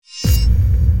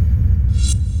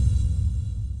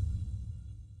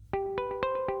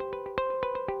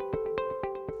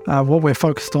what we're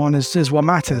focused on is what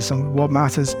matters, and what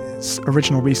matters is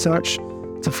original research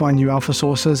to find new alpha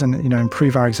sources and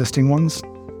improve our existing ones,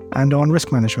 and on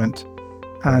risk management.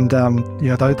 And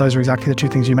those are exactly the two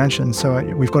things you mentioned. So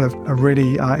we've got a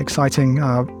really exciting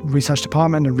research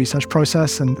department and research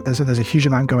process, and there's a huge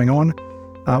amount going on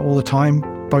all the time,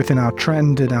 both in our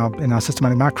trend, in our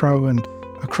systematic macro, and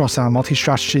across our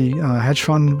multi-strategy hedge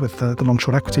fund with the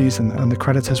long-short equities and the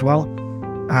credits as well.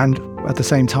 And at the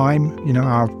same time,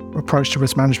 our approach to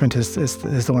risk management is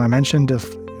the one I mentioned of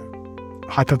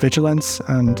hypervigilance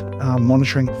and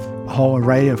monitoring a whole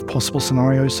array of possible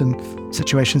scenarios and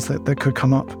situations that could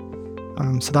come up.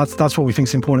 So that's what we think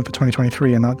is important for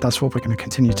 2023, and that's what we're going to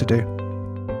continue to do.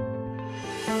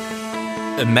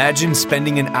 Imagine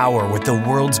spending an hour with the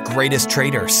world's greatest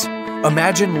traders.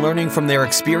 Imagine learning from their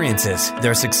experiences,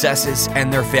 their successes,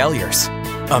 and their failures.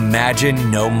 Imagine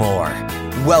no more.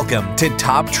 Welcome to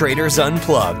Top Traders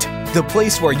Unplugged, the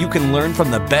place where you can learn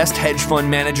from the best hedge fund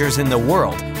managers in the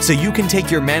world so you can take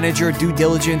your manager, due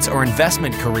diligence, or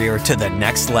investment career to the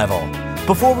next level.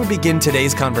 Before we begin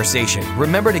today's conversation,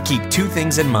 remember to keep two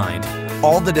things in mind.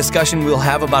 All the discussion we'll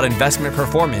have about investment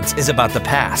performance is about the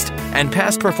past, and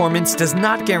past performance does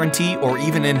not guarantee or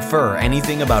even infer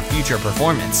anything about future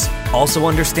performance. Also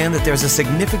understand that there's a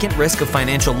significant risk of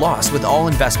financial loss with all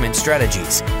investment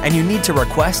strategies, and you need to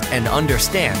request and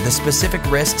understand the specific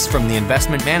risks from the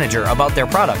investment manager about their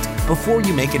product before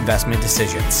you make investment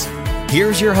decisions.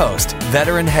 Here's your host,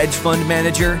 veteran hedge fund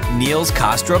manager Niels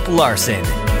Kostrup Larsen.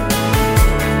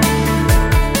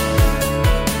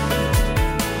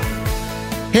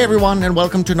 Hey everyone, and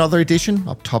welcome to another edition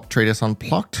of Top Traders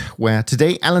Unplugged, where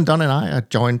today Alan Dunn and I are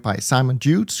joined by Simon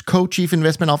Judes, Co-Chief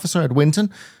Investment Officer at Winton,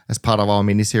 as part of our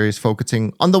mini-series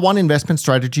focusing on the one investment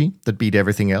strategy that beat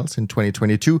everything else in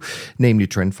 2022, namely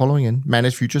trend following and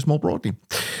managed futures more broadly.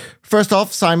 First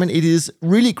off, Simon, it is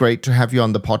really great to have you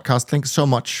on the podcast. Thanks so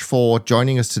much for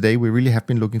joining us today. We really have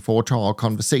been looking forward to our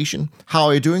conversation. How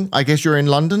are you doing? I guess you're in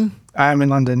London? I'm in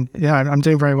London. Yeah, I'm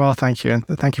doing very well, thank you. And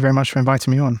thank you very much for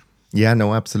inviting me on. Yeah,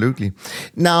 no, absolutely.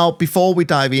 Now, before we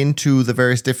dive into the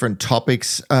various different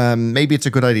topics, maybe it's a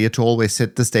good idea to always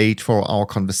set the stage for our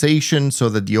conversation so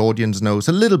that the audience knows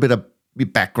a little bit of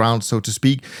background, so to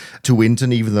speak, to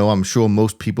Winton, even though I'm sure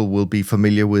most people will be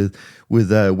familiar with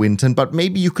Winton. But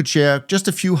maybe you could share just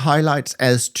a few highlights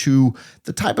as to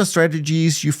the type of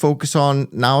strategies you focus on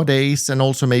nowadays, and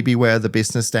also maybe where the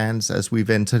business stands as we've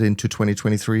entered into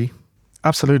 2023.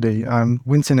 Absolutely.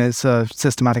 Winton is a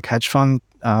systematic hedge fund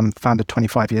founded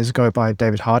 25 years ago by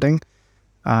David Harding.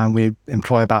 We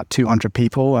employ about 200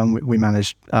 people, and we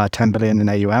manage 10 billion in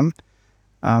AUM.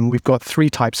 We've got three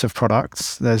types of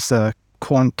products. There's a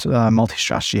quant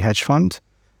multi-strategy hedge fund.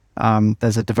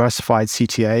 There's a diversified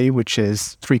CTA, which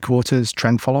is 3/4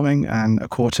 trend following and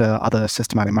 1/4 other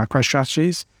systematic macro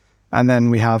strategies. And then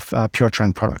we have pure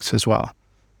trend products as well.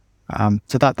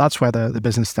 So that's where the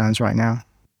business stands right now.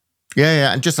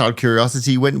 Yeah. And just out of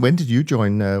curiosity, when did you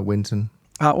join Winton?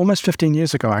 Almost 15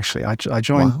 years ago, actually. I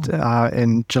joined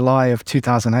in July of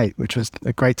 2008, which was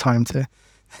a great time to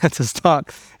start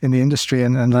in the industry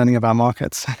and learning about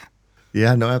markets.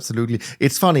 Yeah, no, absolutely.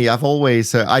 It's funny. I've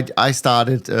always, I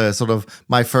started sort of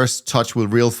my first touch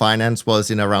with real finance was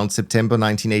in around September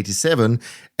 1987.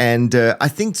 And I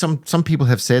think some people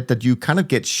have said that you kind of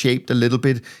get shaped a little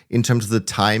bit in terms of the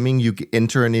timing you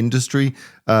enter an industry.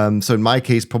 So in my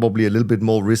case, probably a little bit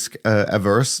more risk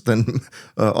averse than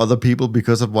other people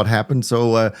because of what happened.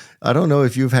 So I don't know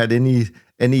if you've had any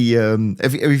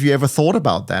if you ever thought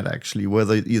about that, actually,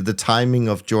 whether the timing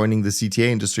of joining the CTA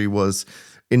industry was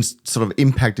sort of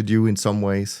impacted you in some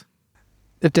ways.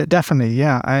 It definitely,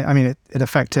 yeah. I mean, it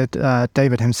affected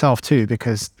David himself too,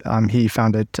 because he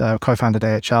co-founded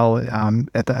AHL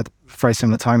at a very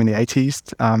similar time in the 80s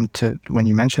to when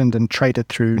you mentioned, and traded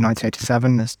through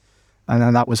 1987. And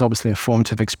then that was obviously a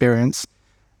formative experience.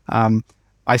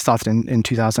 I started in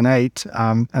 2008,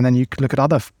 and then you could look at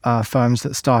other firms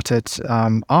that started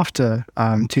after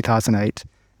 2008,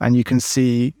 and you can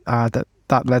see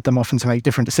that led them often to make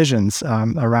different decisions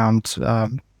around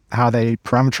how they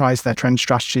parameterize their trend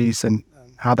strategies and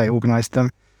how they organized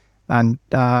them. And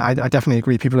I definitely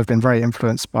agree. People have been very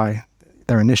influenced by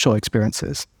their initial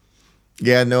experiences.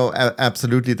 Yeah, no,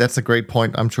 absolutely. That's a great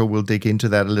point. I'm sure we'll dig into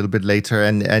that a little bit later.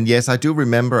 And yes, I do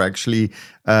remember actually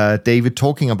David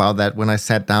talking about that when I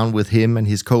sat down with him and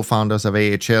his co-founders of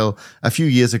AHL a few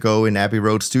years ago in Abbey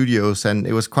Road Studios, and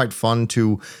it was quite fun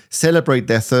to celebrate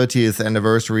their 30th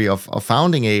anniversary of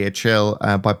founding AHL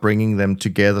by bringing them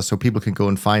together. So people can go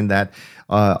and find that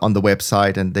on the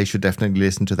website, and they should definitely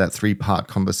listen to that 3-part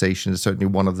conversation. It's certainly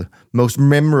one of the most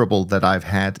memorable that I've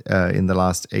had in the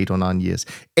last 8 or 9 years.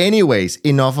 Anyways,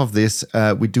 enough of this.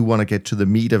 We do want to get to the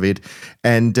meat of it.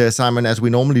 And Simon, as we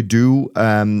normally do,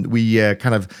 we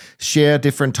kind of share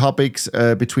different topics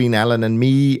between Alan and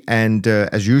me. And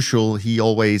as usual, he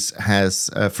always has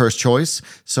first choice.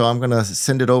 So I'm going to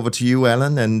send it over to you,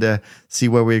 Alan, and see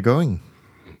where we're going.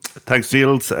 Thanks,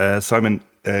 Niels. Simon,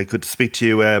 good to speak to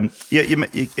you. In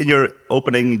your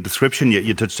opening description,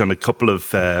 you touched on a couple of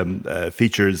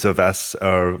features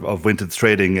of Winton's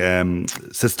trading,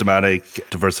 systematic,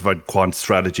 diversified quant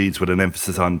strategies with an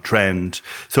emphasis on trend.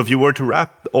 So if you were to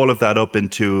wrap all of that up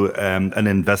into an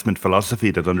investment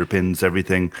philosophy that underpins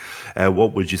everything,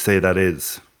 what would you say that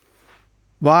is?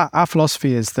 Well, our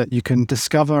philosophy is that you can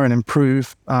discover and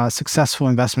improve successful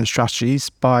investment strategies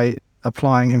by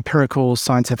applying empirical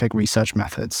scientific research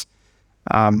methods.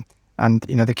 And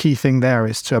the key thing there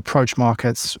is to approach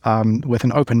markets with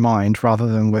an open mind rather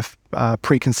than with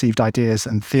preconceived ideas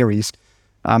and theories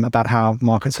about how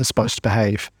markets are supposed to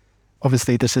behave.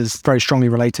 Obviously, this is very strongly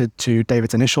related to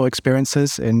David's initial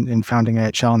experiences in founding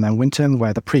AHL and then Winton,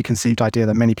 where the preconceived idea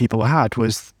that many people had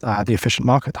was the efficient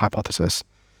market hypothesis.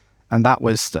 And that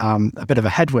was a bit of a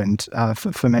headwind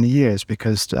for many years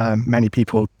because many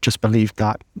people just believed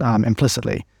that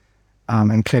implicitly.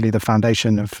 And clearly the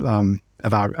foundation of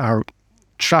our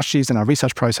strategies and our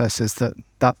research process is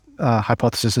that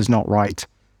hypothesis is not right,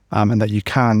 and that you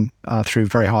can, through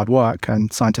very hard work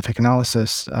and scientific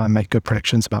analysis, make good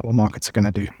predictions about what markets are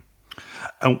going to do.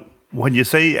 And when you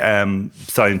say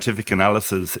scientific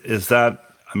analysis, is the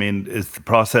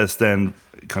process then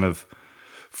kind of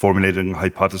formulating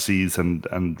hypotheses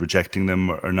and rejecting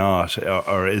them or not,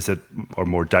 or is it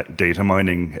more data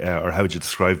mining, or how would you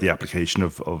describe the application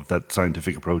of that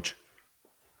scientific approach?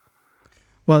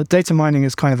 Well, data mining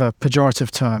is kind of a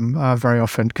pejorative term very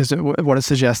often because what it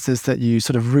suggests is that you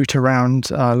sort of root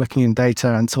around looking in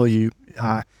data until you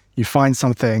find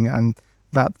something, and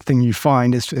that thing you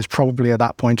find is probably at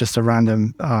that point just a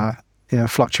random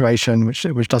fluctuation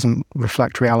which doesn't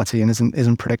reflect reality and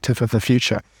isn't predictive of the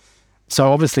future.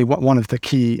 So obviously, one of the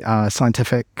key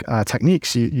scientific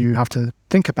techniques you have to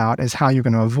think about is how you're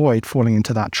going to avoid falling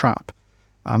into that trap.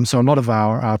 So a lot of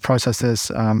our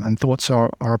processes and thoughts are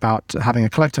about having a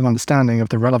collective understanding of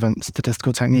the relevant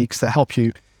statistical techniques that help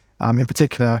you, in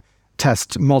particular,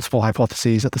 test multiple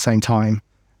hypotheses at the same time,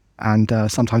 and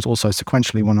sometimes also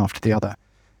sequentially one after the other.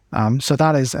 So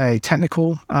that is a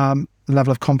technical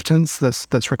level of competence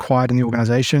that's required in the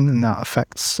organization, and that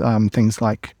affects things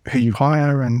like who you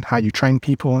hire and how you train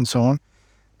people and so on.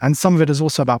 And some of it is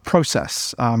also about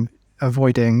process,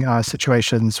 avoiding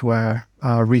situations where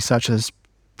researchers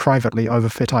privately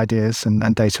overfit ideas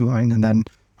and data mine and then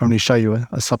only show you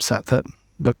a subset that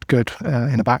looked good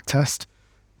in a back test.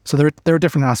 So there are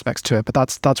different aspects to it, but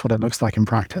that's what it looks like in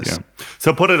practice. Yeah.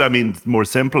 So put it, more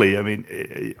simply,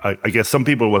 I guess some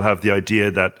people will have the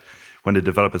idea that when they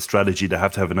develop a strategy, they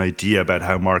have to have an idea about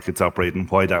how markets operate and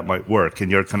why that might work.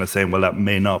 And you're kind of saying, well, that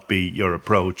may not be your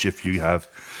approach if you have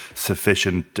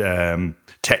sufficient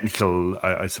technical,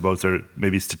 I suppose, or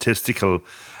maybe statistical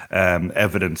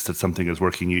evidence that something is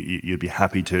working. You'd be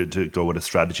happy to go with a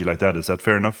strategy like that. Is that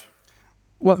fair enough?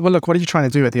 Well, look, what are you trying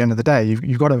to do at the end of the day?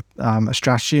 You've got a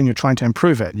strategy and you're trying to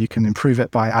improve it. You can improve it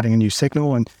by adding a new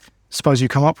signal, and suppose you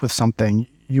come up with something,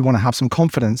 you want to have some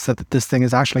confidence that this thing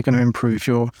is actually going to improve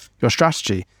your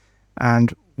strategy.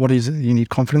 And what is it you need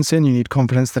confidence in? You need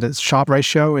confidence that its Sharpe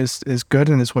ratio is good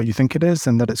and is what you think it is,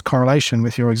 and that its correlation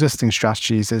with your existing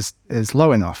strategies is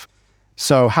low enough.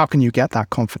 So how can you get that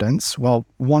confidence? Well,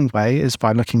 one way is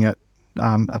by looking at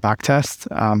a back test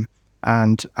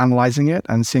and analyzing it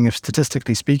and seeing if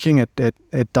statistically speaking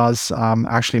it does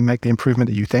actually make the improvement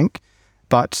that you think.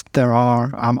 But there are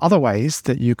other ways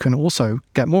that you can also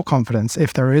get more confidence.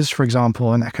 If there is, for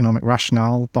example, an economic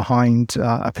rationale behind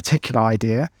a particular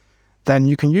idea, then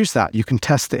you can use that. You can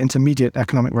test the intermediate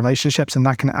economic relationships, and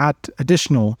that can add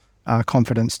additional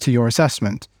confidence to your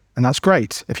assessment. And that's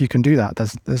great if you can do that.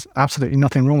 There's absolutely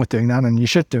nothing wrong with doing that, and you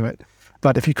should do it.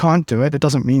 But if you can't do it, it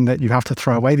doesn't mean that you have to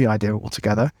throw away the idea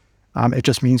altogether. It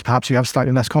just means perhaps you have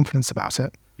slightly less confidence about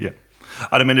it. Yeah.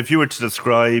 And if you were to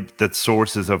describe the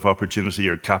sources of opportunity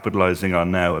you're capitalizing on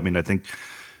now, I think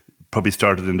probably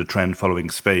started in the trend following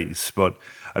space, but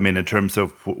in terms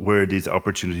of where these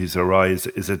opportunities arise,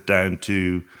 is it down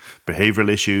to behavioral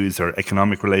issues or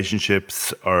economic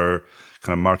relationships or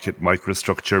kind of market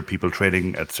microstructure, people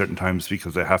trading at certain times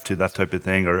because they have to, that type of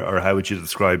thing? Or how would you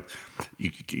describe,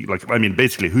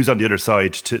 basically, who's on the other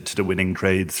side to the winning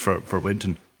trades for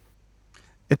Winton?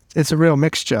 It's a real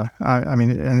mixture.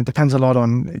 And it depends a lot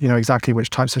on exactly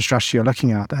which types of strategy you're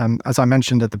looking at. As I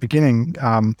mentioned at the beginning,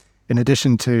 in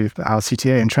addition to our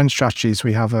CTA and trend strategies,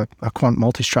 we have a quant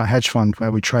multi-strat hedge fund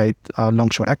where we trade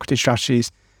long-short equity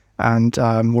strategies, and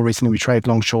more recently we trade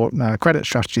long-short credit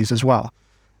strategies as well.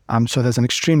 So there's an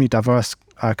extremely diverse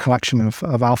collection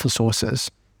of alpha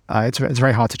sources. It's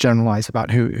very hard to generalize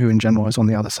about who in general is on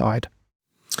the other side.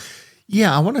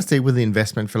 Yeah, I want to stay with the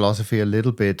investment philosophy a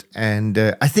little bit. And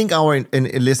I think our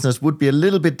listeners would be a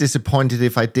little bit disappointed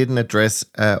if I didn't address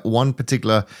one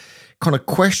particular kind of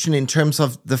question in terms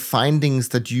of the findings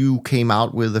that you came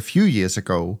out with a few years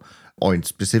ago, or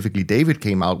specifically David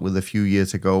came out with a few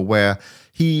years ago, where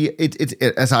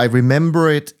as I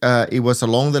remember it, it was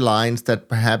along the lines that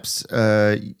perhaps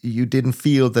you didn't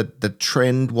feel that the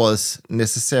trend was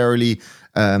necessarily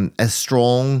as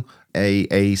strong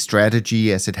a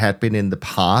strategy as it had been in the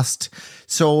past.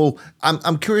 So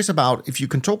I'm curious about if you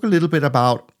can talk a little bit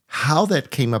about how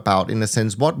that came about. In a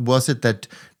sense, what was it that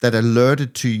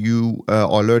alerted you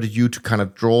to kind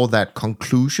of draw that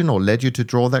conclusion, or led you to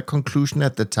draw that conclusion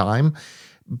at the time?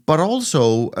 But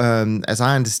also, as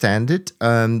I understand it,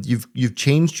 you've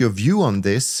changed your view on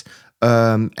this,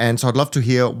 and so I'd love to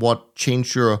hear what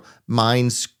changed your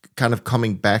minds, kind of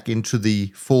coming back into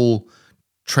the full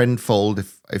trend fold,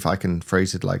 if I can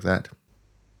phrase it like that.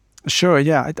 Sure,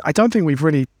 yeah. I don't think we've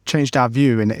really changed our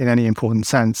view in any important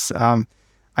sense.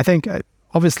 I think,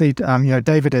 obviously,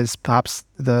 David is perhaps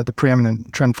the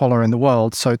preeminent trend follower in the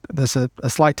world, so there's a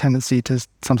slight tendency to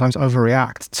sometimes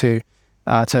overreact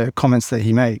to comments that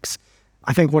he makes.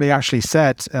 I think what he actually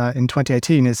said in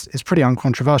 2018 is pretty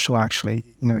uncontroversial, actually.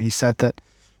 He said that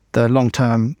the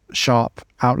long-term sharp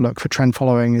outlook for trend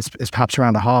following is perhaps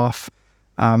around a half,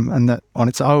 and that on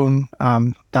its own,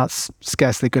 that's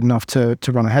scarcely good enough to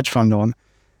run a hedge fund on.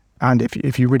 And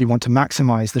if you really want to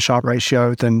maximize the Sharpe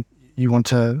ratio, then you want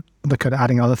to look at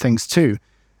adding other things too.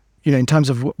 In terms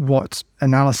of what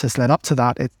analysis led up to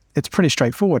that, it's pretty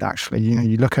straightforward, actually.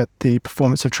 You look at the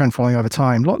performance of trend following over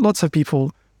time. Lots of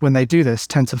people, when they do this,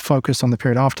 tend to focus on the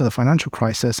period after the financial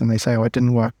crisis, and they say, oh, it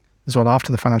didn't work as well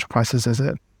after the financial crisis as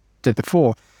it did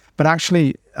before. But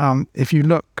actually, if you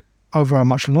look over a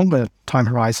much longer time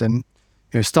horizon,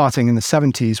 starting in the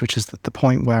 70s, which is the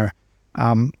point where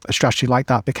a strategy like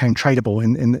that became tradable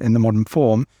in the modern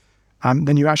form,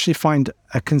 then you actually find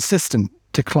a consistent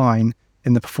decline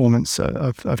in the performance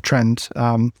of trend,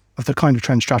 of the kind of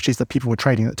trend strategies that people were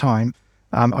trading at the time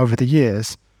over the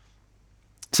years.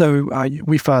 So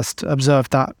we first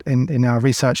observed that in our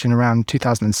research in around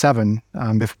 2007.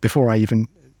 Before I even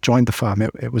joined the firm,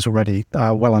 it was already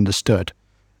well understood.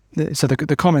 So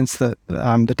the comments that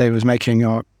David was making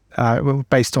were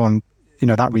based on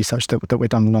that research that we'd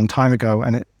done a long time ago,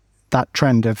 and that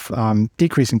trend of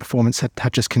decreasing performance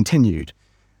had just continued,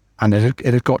 and it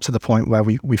had got to the point where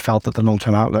we felt that the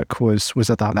long-term outlook was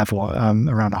at that level,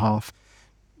 around a half.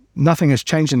 Nothing has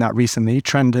changed in that recently.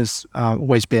 Trend has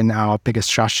always been our biggest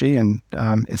strategy, and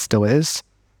it still is.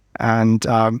 And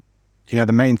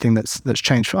the main thing that's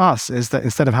changed for us is that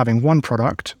instead of having one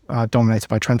product dominated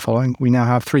by trend following, we now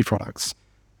have three products,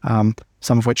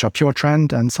 some of which are pure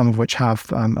trend and some of which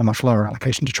have a much lower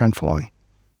allocation to trend following.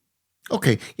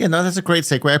 Okay. Yeah, no, that's a great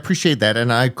segue. I appreciate that.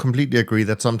 And I completely agree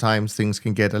that sometimes things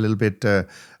can get a little bit,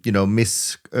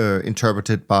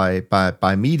 misinterpreted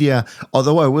by media.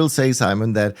 Although I will say,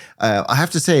 Simon, that I have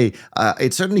to say,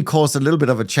 it certainly caused a little bit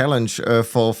of a challenge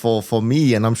for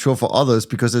me, and I'm sure for others,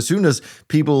 because as soon as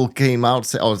people came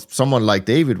out, or someone like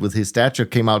David with his stature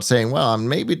came out saying, well,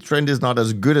 maybe trend is not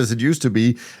as good as it used to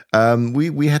be,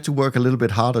 we had to work a little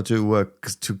bit harder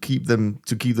to keep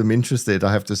them interested,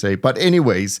 I have to say. But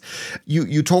anyways,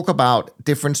 you talk about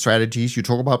different strategies. You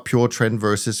talk about pure trend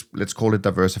versus, let's call it,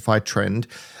 diversified trend.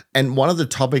 And one of the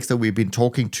topics that we've been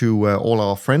talking to all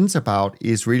our friends about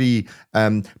is really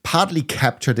partly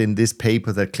captured in this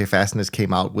paper that Cliff Asness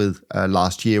came out with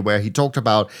last year, where he talked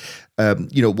about,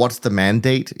 what's the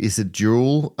mandate? Is it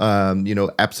dual,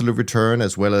 absolute return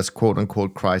as well as quote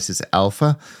unquote crisis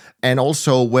alpha? And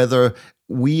also whether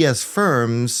we as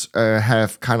firms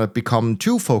have kind of become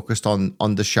too focused on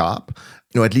the Sharpe,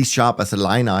 at least Sharpe as a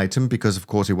line item, because of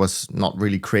course it was not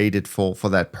really created for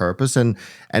that purpose. And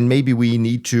maybe we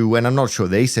need to, and I'm not sure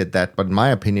they said that, but my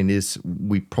opinion is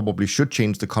we probably should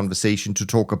change the conversation to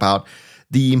talk about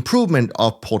the improvement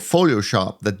of portfolio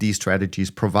sharp that these strategies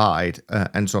provide,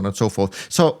 and so on and so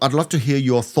forth. So I'd love to hear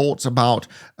your thoughts about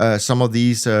some of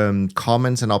these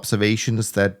comments and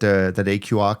observations that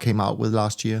AQR came out with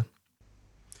last year.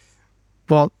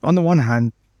 Well, on the one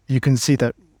hand, you can see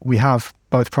that we have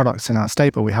both products in our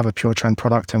stable. We have a pure trend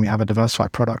product and we have a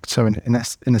diversified product. So in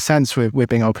a sense, we're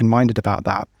being open-minded about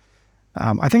that.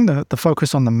 I think the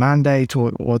focus on the mandate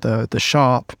or the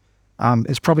sharp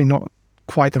is probably not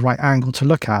quite the right angle to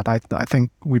look at. I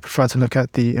think we prefer to look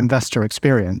at the investor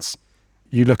experience.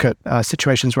 You look at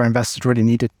situations where investors really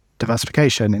needed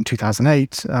diversification in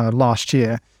 2008, last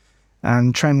year,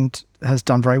 and trend has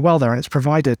done very well there, and it's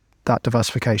provided that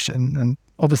diversification. And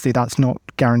obviously that's not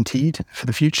guaranteed for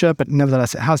the future, but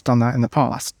nevertheless, it has done that in the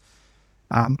past.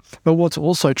 But what's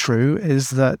also true is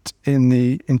that in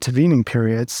the intervening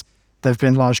periods, there have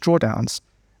been large drawdowns,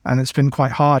 and it's been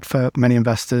quite hard for many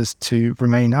investors to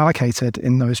remain allocated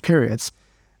in those periods.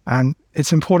 And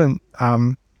it's important,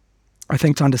 I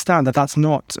think, to understand that that's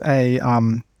not a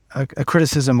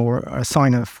criticism or a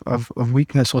sign of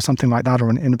weakness or something like that, or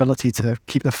an inability to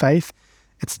keep the faith.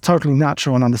 It's totally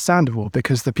natural and understandable,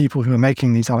 because the people who are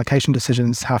making these allocation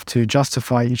decisions have to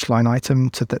justify each line item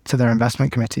to their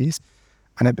investment committees,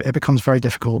 and it becomes very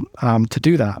difficult to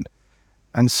do that.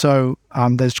 And so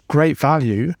there's great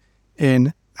value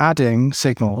in adding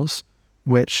signals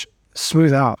which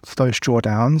smooth out those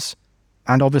drawdowns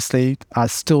and obviously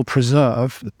still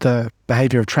preserve the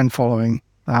behavior of trend following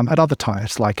at other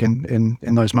times, like in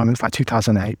those moments like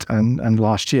 2008 and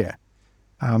last year.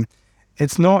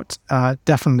 It's not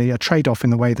definitely a trade-off in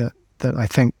the way that I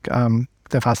think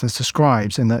Cliff Hassans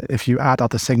describes, in that if you add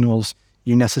other signals,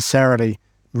 you necessarily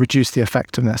reduce the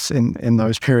effectiveness in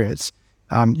those periods.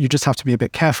 You just have to be a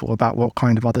bit careful about what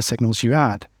kind of other signals you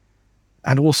add,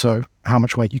 and also how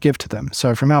much weight you give to them.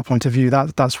 So from our point of view,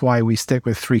 that's why we stick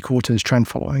with 3/4 trend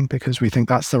following, because we think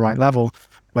that's the right level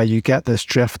where you get this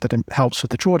drift that helps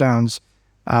with the drawdowns,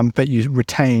 but you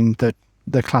retain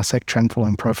the classic trend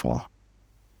following profile.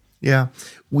 Yeah,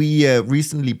 we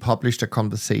recently published a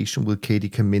conversation with Katie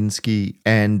Kaminsky,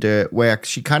 and where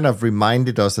she kind of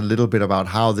reminded us a little bit about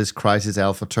how this crisis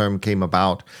alpha term came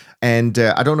about. And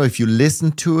I don't know if you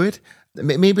listened to it.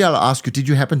 Maybe I'll ask you, did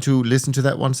you happen to listen to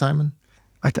that one, Simon?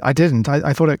 I didn't.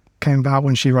 I thought it came about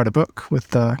when she wrote a book with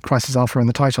the crisis alpha in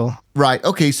the title. Right.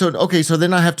 Okay. So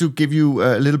then I have to give you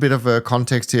a little bit of a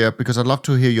context here, because I'd love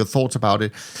to hear your thoughts about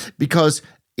it. Because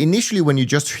initially, when you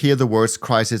just hear the words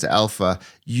crisis alpha,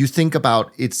 you think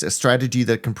about it's a strategy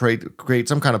that can create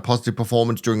some kind of positive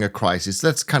performance during a crisis.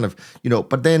 That's kind of,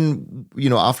 but then,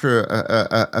 after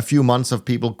a few months of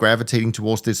people gravitating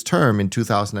towards this term in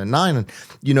 2009,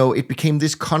 it became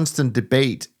this constant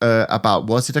debate about,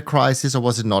 was it a crisis or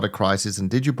was it not a crisis? And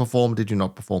did you perform? Did you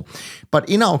not perform? But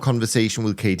in our conversation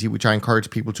with Katie, which I encourage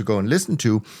people to go and listen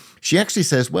to, she actually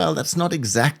says, well, that's not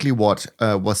exactly what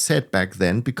was said back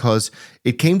then, because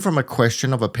it came from a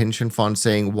question of a pension fund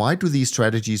saying, why do these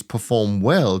strategies perform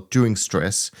well during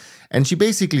stress? And she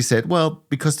basically said, well,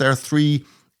 because there are 3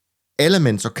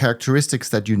 elements or characteristics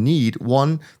that you need.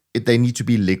 One, they need to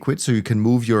be liquid, so you can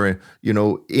move your,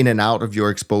 in and out of your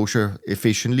exposure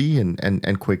efficiently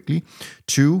and quickly.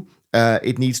 2,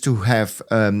 it needs to have,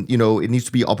 it needs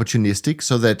to be opportunistic,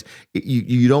 so that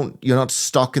you're not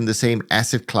stuck in the same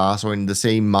asset class or in the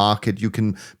same market. You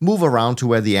can move around to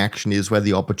where the action is, where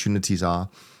the opportunities are.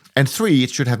 And 3, it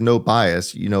should have no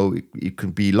bias. It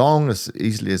can be long as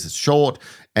easily as it's short.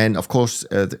 And of course,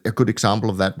 a good example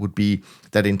of that would be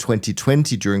that in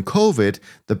 2020, during COVID,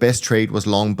 the best trade was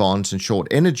long bonds and short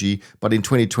energy. But in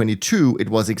 2022, it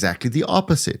was exactly the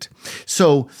opposite.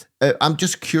 So I'm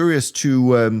just curious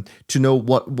to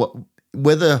know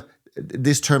whether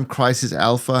this term crisis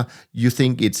alpha, you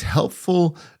think it's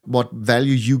helpful, what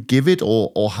value you give it,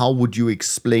 or how would you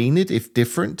explain it if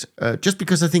different? Just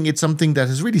because I think it's something that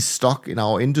has really stuck in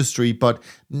our industry, but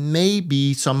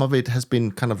maybe some of it has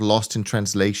been kind of lost in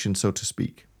translation, so to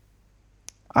speak.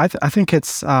 I think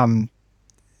it's,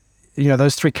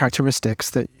 those 3 characteristics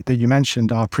that you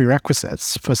mentioned are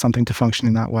prerequisites for something to function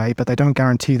in that way, but they don't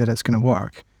guarantee that it's going to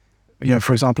work.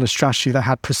 For example, a strategy that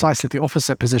had precisely the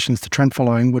opposite positions to trend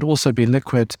following would also be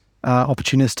liquid,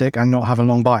 opportunistic, and not have a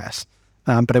long bias,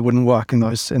 but it wouldn't work in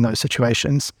those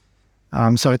situations.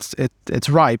 So it's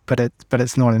right, but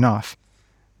it's not enough.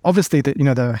 Obviously,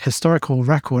 the historical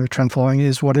record of trend following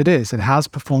is what it is. It has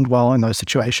performed well in those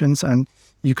situations, and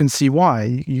you can see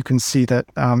why. You can see that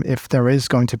if there is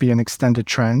going to be an extended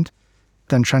trend,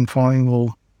 then trend following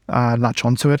will latch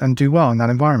onto it and do well in that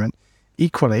environment.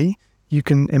 Equally, you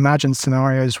can imagine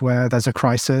scenarios where there's a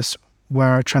crisis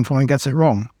where trend following gets it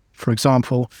wrong. For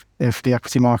example, if the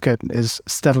equity market is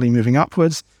steadily moving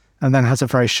upwards and then has a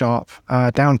very sharp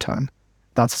downturn.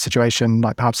 That's a situation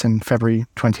like perhaps in February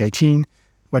 2018,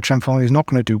 where trend following is not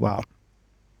going to do well.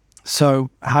 So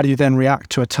how do you then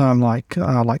react to a term like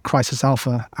crisis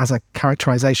alpha as a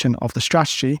characterization of the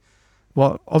strategy?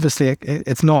 Well, obviously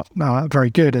it's not very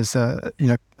good as a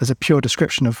pure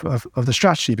description of the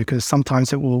strategy, because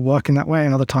sometimes it will work in that way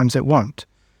and other times it won't.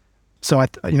 So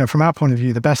from our point of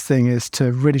view, the best thing is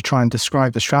to really try and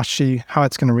describe the strategy, how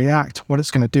it's going to react, what it's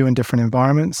going to do in different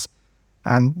environments,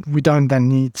 and we don't then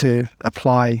need to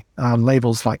apply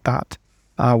labels like that,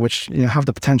 which have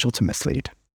the potential to mislead.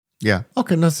 Yeah.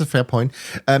 Okay, that's a fair point.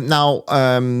 Now,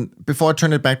 before I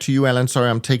turn it back to you, Alan, sorry,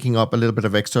 I'm taking up a little bit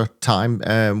of extra time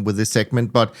with this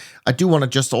segment, but I do want to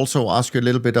just also ask you a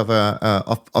little bit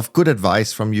of good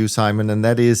advice from you, Simon, and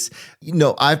that is,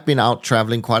 I've been out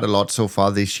traveling quite a lot so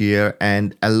far this year,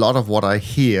 and a lot of what I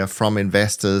hear from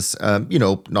investors,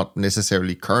 not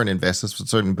necessarily current investors, but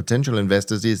certain potential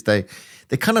investors, is they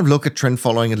kind of look at trend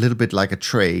following a little bit like a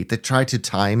trade. They try to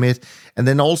time it. And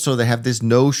then also they have this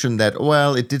notion that,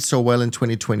 well, it did so well in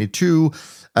 2022.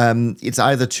 It's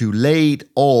either too late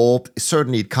or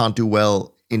certainly it can't do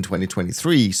well in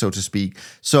 2023, so to speak.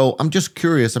 So I'm just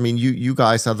curious. I mean, you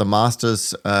guys are the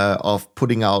masters of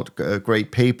putting out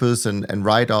great papers and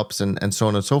write-ups and so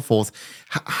on and so forth.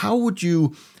 How would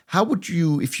you,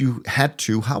 if you had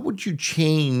to, how would you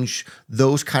change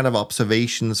those kind of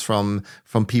observations from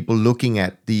people looking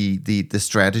at the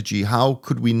strategy? How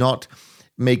could we not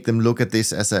make them look at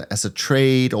this as a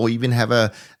trade, or even have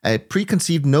a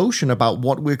preconceived notion about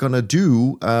what we're going to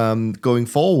do going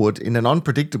forward in an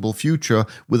unpredictable future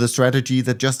with a strategy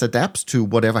that just adapts to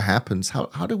whatever happens?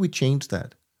 How do we change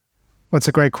that? Well, it's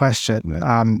a great question,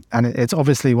 and it's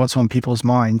obviously what's on people's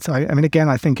minds. I mean, again,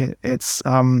 I think it's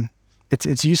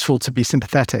useful to be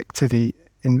sympathetic to the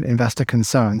investor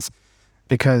concerns,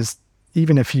 because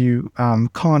even if you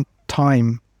can't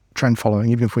time trend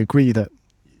following, even if we agree that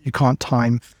you can't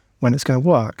time when it's going to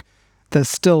work, there's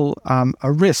still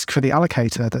a risk for the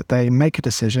allocator that they make a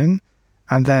decision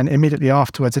and then immediately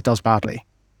afterwards it does badly.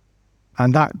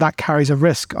 And that carries a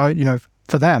risk,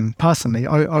 for them personally,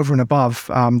 over and above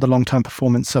the long-term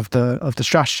performance of the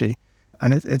strategy.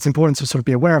 And it's important to sort of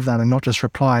be aware of that and not just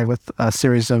reply with a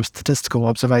series of statistical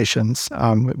observations,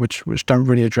 which don't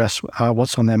really address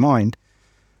what's on their mind.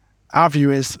 Our view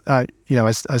is,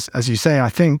 as you say, I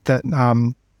think that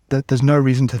that there's no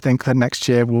reason to think that next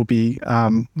year will be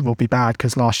bad,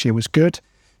 because last year was good.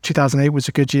 2008 was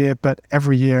a good year, but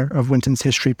every year of Winton's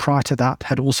history prior to that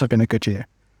had also been a good year.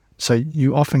 So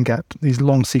you often get these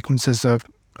long sequences of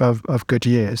good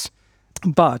years.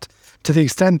 But to the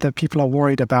extent that people are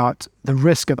worried about the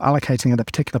risk of allocating at a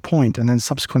particular point and then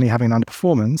subsequently having an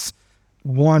underperformance,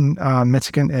 one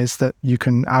mitigant is that you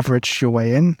can average your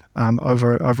way in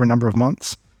over a number of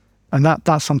months. And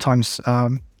that's sometimes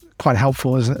quite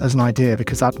helpful as an idea,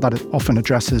 because that often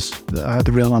addresses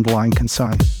the real underlying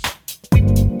concern.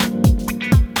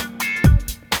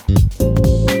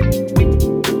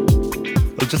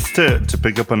 Well, just to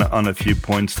pick up on a few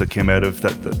points that came out of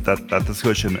that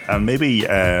discussion, and maybe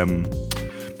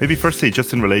firstly,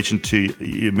 just in relation to,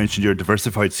 you mentioned your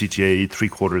diversified CTA,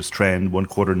 3/4 trend,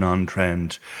 1/4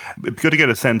 non-trend. It'd be good to get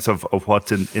a sense of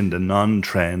what's in the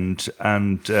non-trend,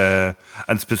 and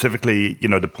specifically,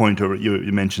 the point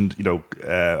you mentioned,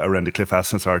 around the Cliff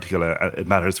Asness article, it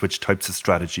matters which types of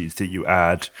strategies that you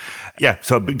add. Yeah,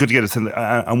 so it'd be good to get a sense.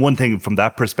 And one thing from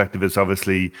that perspective is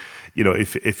obviously,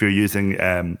 if you're using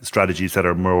strategies that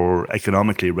are more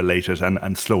economically related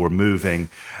and slower moving,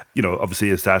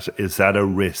 obviously is that a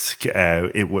risk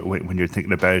when you're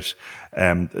thinking about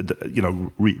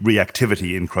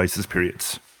reactivity in crisis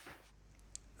periods?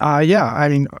 Yeah, I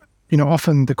mean,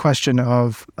 often the question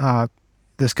of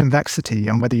this convexity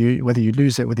and whether you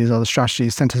lose it with these other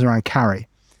strategies centers around carry,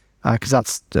 because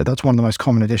that's one of the most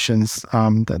common additions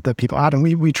that people add, and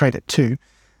we trade it too.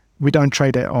 We don't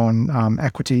trade it on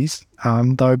equities,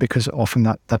 though, because often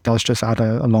that does just add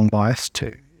a long bias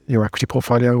to your equity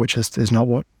portfolio, which is not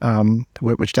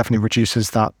which definitely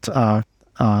reduces that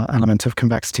element of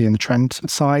convexity in the trend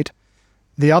side.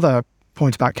 The other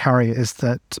point about carry is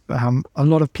that a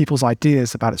lot of people's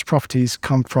ideas about its properties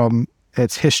come from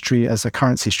its history as a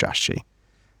currency strategy.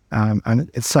 And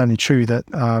it's certainly true that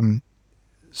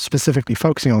specifically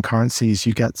focusing on currencies,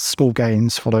 you get small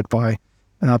gains followed by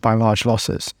large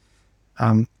losses.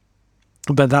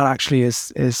 But that actually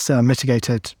is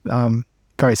mitigated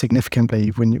very significantly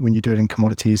when you do it in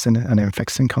commodities and in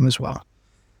fixed income as well.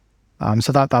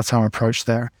 So that's our approach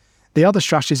there. The other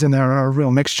strategies in there are a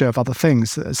real mixture of other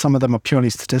things. Some of them are purely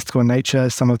statistical in nature.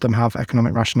 Some of them have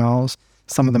economic rationales.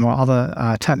 Some of them are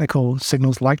other technical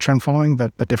signals like trend following,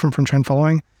 but different from trend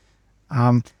following.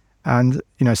 And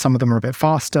some of them are a bit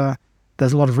faster.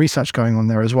 There's a lot of research going on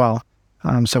there as well.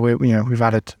 So we've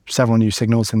added several new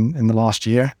signals in the last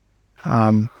year.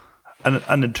 And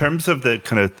in terms of the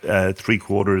kind of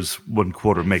 3/4,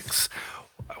 1/4 mix,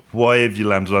 why have you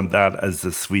landed on that as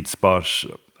the sweet spot?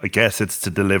 I guess it's to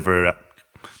deliver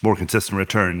more consistent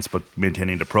returns, but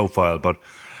maintaining the profile. But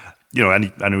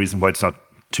any reason why it's not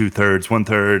 2/3,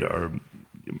 1/3, or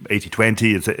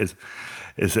 80/20?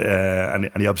 Is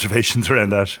any observations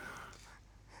around that?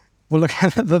 Well, look,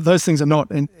 those things are not,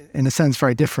 in a sense,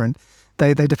 very different.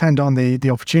 They depend on the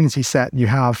opportunity set you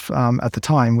have at the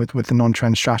time with the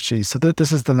non-trend strategies. So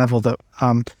this is the level that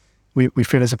we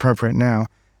feel is appropriate now.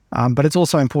 But it's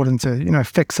also important to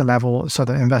fix a level so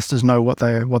that investors know what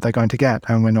they're going to get,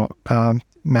 and we're not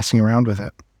messing around with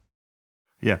it.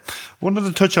 Yeah, wanted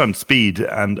to touch on speed,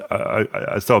 and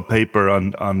I saw a paper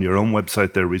on your own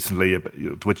website there recently,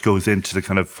 which goes into the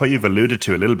kind of what you've alluded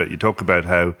to a little bit. You talk about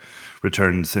how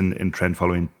returns in trend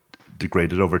following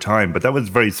degraded over time, but that was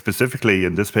very specifically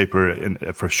in this paper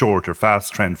for short or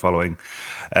fast trend following,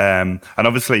 and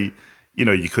obviously,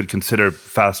 you could consider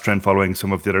fast trend following.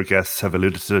 Some of the other guests have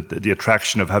alluded to the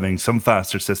attraction of having some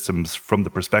faster systems from the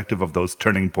perspective of those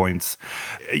turning points.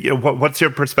 What's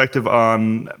your perspective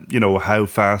on how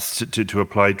fast to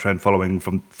apply trend following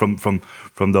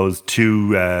from those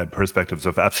two perspectives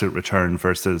of absolute return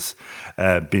versus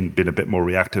being a bit more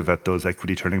reactive at those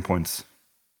equity turning points?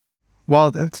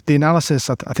 Well, the analysis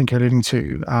I think you're alluding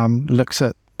to looks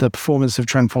at the performance of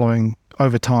trend following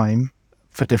over time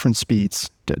for different speeds,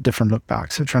 different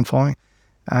look-backs of trend following.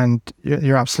 And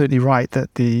you're absolutely right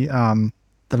that the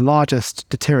largest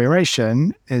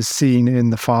deterioration is seen in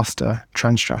the faster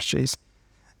trend strategies.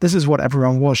 This is what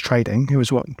everyone was trading. It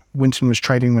was what Winton was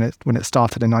trading when it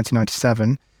started in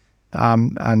 1997,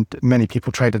 and many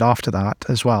people traded after that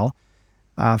as well,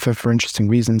 for interesting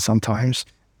reasons sometimes.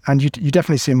 And you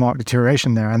definitely see a marked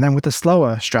deterioration there. And then with the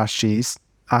slower strategies,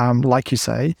 like you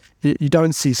say, you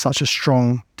don't see such a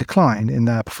strong decline in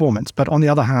their performance. But on the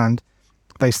other hand,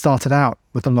 they started out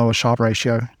with a lower Sharpe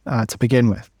ratio to begin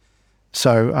with.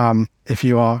 So if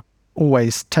you are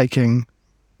always taking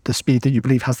the speed that you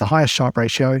believe has the highest Sharpe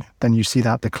ratio, then you see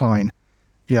that decline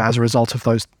as a result of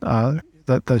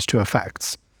those two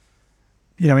effects.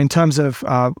 In terms of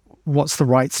what's the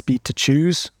right speed to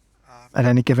choose at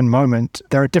any given moment,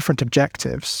 there are different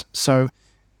objectives. So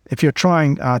if you're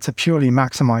trying to purely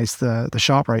maximize the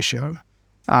Sharpe ratio,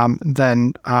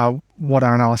 then what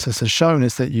our analysis has shown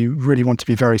is that you really want to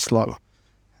be very slow.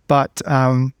 But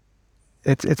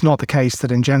it's not the case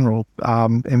that in general,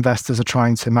 investors are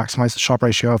trying to maximize the Sharpe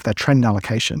ratio of their trend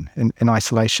allocation in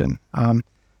isolation.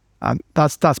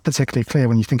 That's particularly clear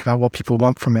when you think about what people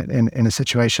want from it in a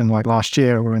situation like last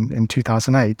year or in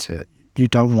 2008. You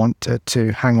don't want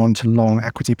to hang on to long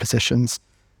equity positions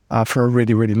for a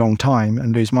really, really long time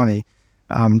and lose money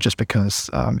just because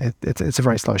it's a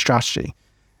very slow strategy.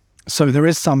 So there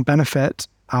is some benefit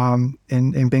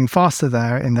in being faster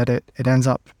there, in that it ends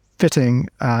up fitting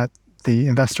the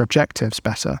investor objectives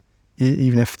better,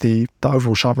 even if the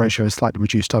overall Sharpe ratio is slightly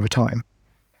reduced over time.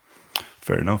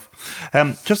 Fair enough.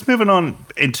 Just moving on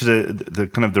into the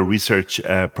kind of the research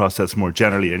process more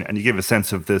generally, and you gave a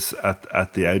sense of this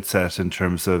at the outset in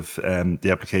terms of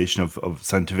the application of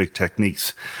scientific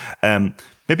techniques.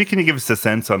 Maybe can you give us a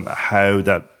sense on how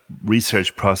that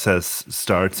research process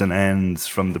starts and ends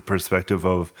from the perspective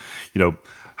of,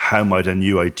 how might a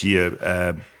new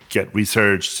idea get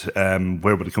researched?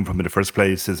 Where would it come from in the first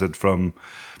place? Is it from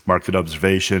market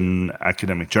observation,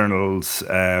 academic journals,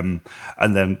 and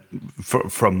then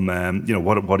from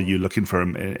what are you looking for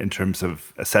in terms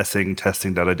of assessing,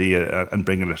 testing that idea and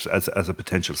bringing it as a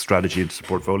potential strategy into the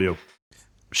portfolio?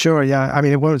 Sure, yeah. I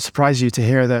mean, it won't surprise you to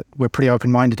hear that we're pretty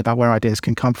open-minded about where ideas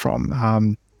can come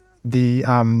from. The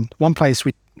one place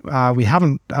we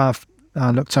haven't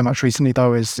looked so much recently,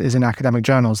 though, is in academic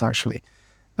journals, actually.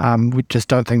 We just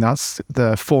don't think that's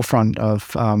the forefront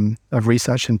of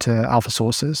research into alpha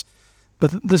sources.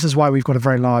 But this is why we've got a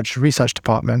very large research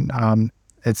department.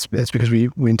 It's because we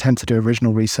intend to do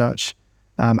original research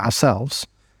ourselves.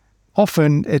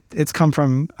 Often it's come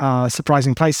from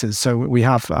surprising places. So we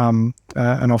have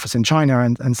an office in China,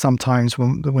 and sometimes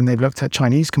when they've looked at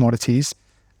Chinese commodities,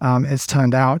 it's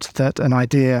turned out that an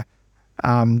idea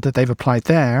that they've applied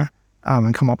there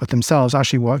and come up with themselves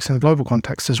actually works in a global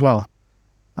context as well.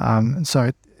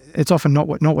 So it's often not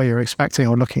what you're expecting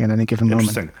or looking at any given moment.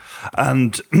 Interesting.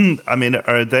 And I mean,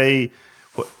 are they,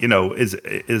 is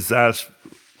that,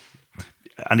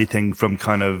 anything from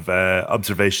kind of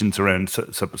observations around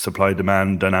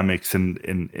supply-demand dynamics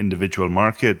in individual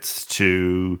markets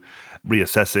to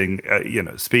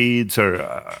reassessing, speeds, or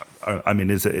I mean,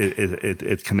 is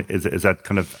that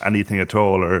kind of anything at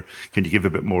all, or can you give a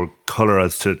bit more color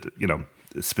as to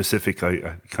specific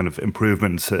kind of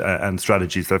improvements and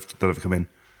strategies that have come in?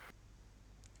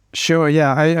 Sure,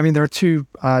 yeah. I mean, there are two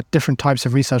different types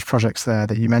of research projects there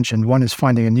that you mentioned. One is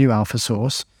finding a new alpha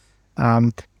source,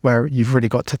 where you've really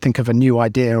got to think of a new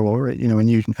idea or a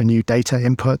new data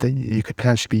input that you could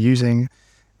potentially be using.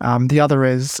 The other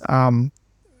is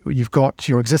you've got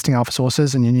your existing alpha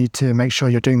sources and you need to make sure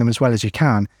you're doing them as well as you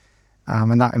can,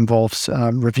 and that involves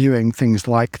reviewing things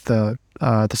like the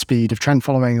speed of trend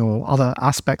following or other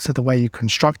aspects of the way you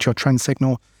construct your trend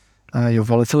signal, your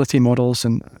volatility models,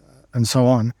 and so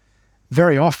on.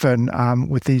 Very often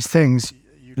with these things,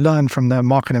 you learn from the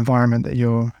market environment that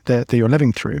you're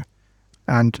living through,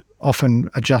 and often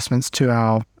adjustments to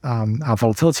our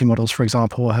volatility models, for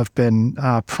example, have been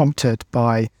prompted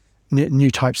by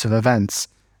new types of events.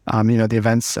 The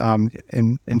events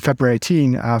in February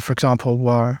 18, for example,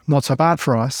 were not so bad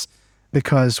for us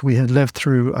because we had lived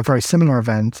through a very similar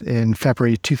event in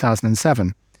February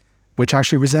 2007, which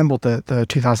actually resembled the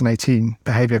 2018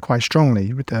 behavior quite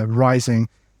strongly, with the rising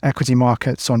equity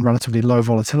markets on relatively low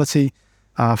volatility,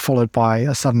 followed by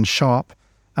a sudden sharp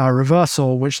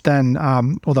reversal, which then,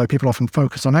 although people often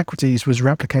focus on equities, was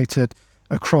replicated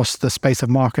across the space of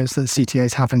markets that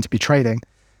CTAs happen to be trading.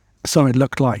 So it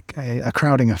looked like a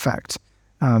crowding effect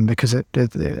because it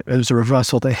was a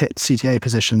reversal that hit CTA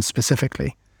positions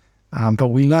specifically. But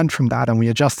we learned from that and we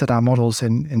adjusted our models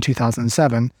in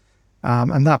 2007,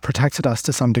 and that protected us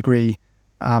to some degree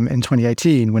in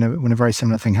 2018 when a very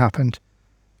similar thing happened.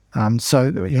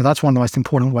 So that's one of the most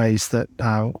important ways that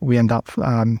we end up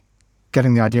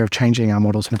getting the idea of changing our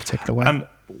models in a particular way.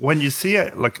 When you see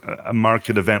a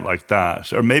market event like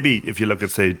that, or maybe if you look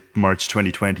at, say, March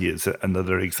 2020 is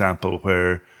another example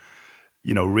where,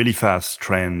 really fast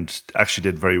trend actually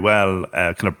did very well,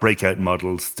 kind of breakout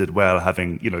models did well,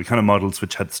 having, kind of models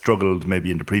which had struggled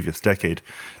maybe in the previous decade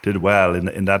did well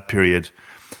in that period.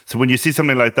 So when you see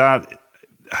something like that,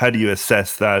 how do you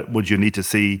assess that? Would you need to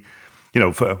see,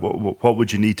 what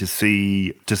would you need to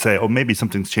see to say, oh, maybe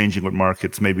something's changing with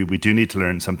markets, maybe we do need to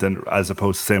learn something, as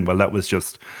opposed to saying, well, that was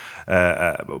just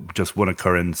one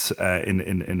occurrence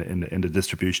in the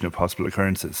distribution of possible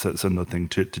occurrences, so nothing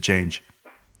to change?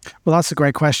 Well, that's a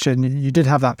great question. You did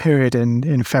have that period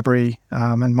in February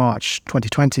and March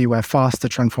 2020 where faster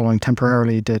trend following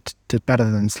temporarily did better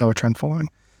than slower trend following.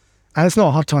 And it's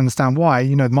not hard to understand why.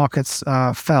 Markets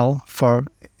fell for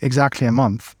exactly a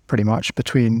month, pretty much,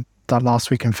 between that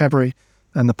last week in February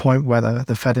and the point where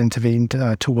the Fed intervened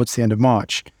towards the end of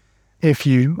March. If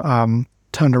you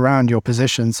turned around your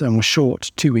positions and were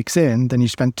short 2 weeks in, then you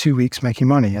spent 2 weeks making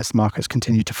money as markets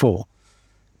continued to fall.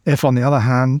 If, on the other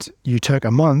hand, you took a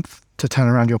month to turn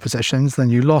around your positions, then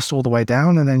you lost all the way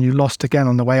down and then you lost again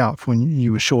on the way up when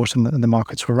you were short and the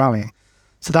markets were rallying.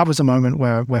 So that was a moment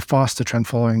where faster trend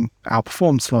following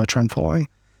outperformed slower trend following.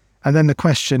 And then the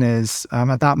question is,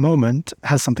 at that moment,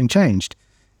 has something changed?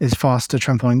 Is faster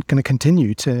trend following going to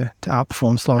continue to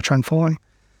outperform slower trend following?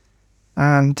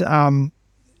 And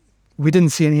we didn't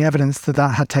see any evidence that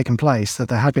had taken place, that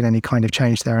there had been any kind of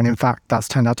change there. And in fact, that's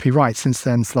turned out to be right. Since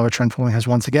then, slower trend following has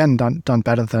once again done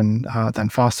better than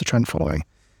faster trend following.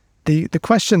 The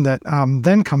question that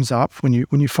then comes up when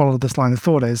you follow this line of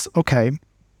thought is, okay,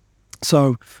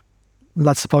 so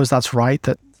let's suppose that's right,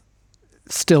 that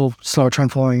still slower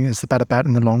trend following is the better bet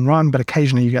in the long run, but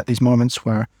occasionally you get these moments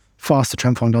where faster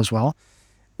trend following does well.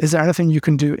 Is there anything you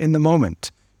can do in the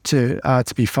moment to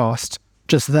be fast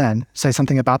just then? Say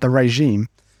something about the regime.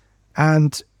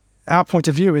 And our point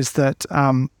of view is that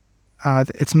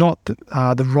it's not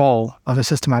the role of a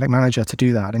systematic manager to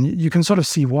do that. And you can sort of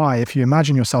see why if you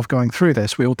imagine yourself going through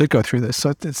this. We all did go through this,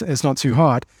 so it's not too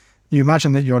hard. You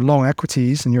imagine that you're long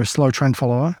equities and you're a slow trend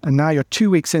follower, and now you're 2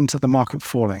 weeks into the market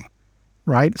falling,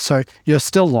 right? So you're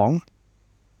still long,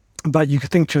 but you could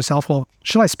think to yourself, well,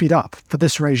 should I speed up for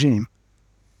this regime?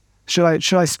 Should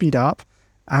I speed up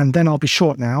and then I'll be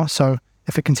short now? So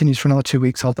if it continues for another 2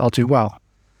 weeks, I'll do well.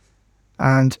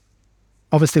 And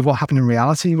obviously what happened in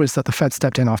reality was that the Fed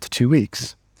stepped in after 2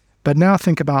 weeks. But now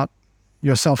think about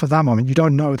yourself at that moment. You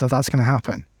don't know that that's going to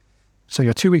happen. So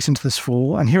you're 2 weeks into this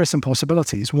fall, and here are some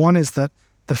possibilities. One is that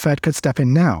the Fed could step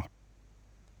in now.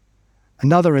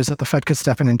 Another is that the Fed could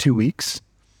step in 2 weeks.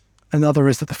 Another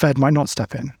is that the Fed might not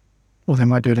step in, or they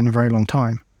might do it in a very long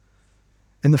time.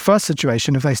 In the first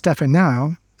situation, if they step in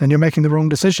now, then you're making the wrong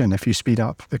decision if you speed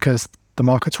up, because the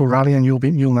markets will rally and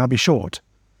you'll now be short.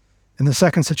 In the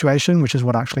second situation, which is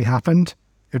what actually happened,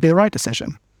 it would be the right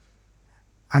decision.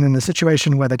 And in the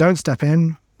situation where they don't step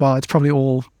in, well, it's probably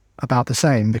all about the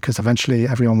same, because eventually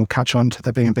everyone will catch on to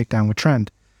there being a big downward trend.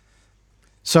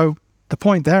 So the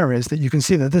point there is that you can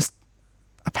see that this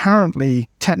apparently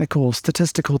technical,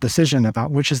 statistical decision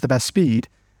about which is the best speed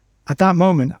at that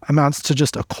moment amounts to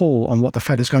just a call on what the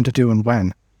Fed is going to do and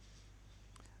when.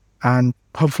 And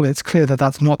hopefully it's clear that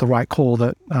that's not the right call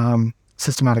that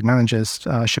systematic managers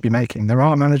should be making. There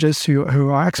are managers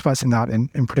who are experts in that,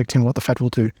 in predicting what the Fed will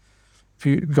do. If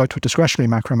you go to a discretionary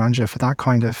macro manager for that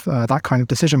kind of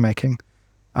decision making,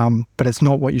 but it's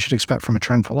not what you should expect from a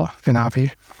trend follower, in our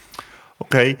view.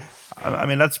 Okay, I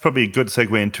mean that's probably a good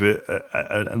segue into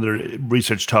another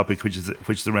research topic, which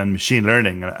is around machine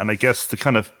learning, and I guess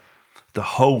the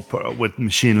hope with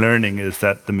machine learning is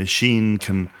that the machine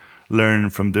can learn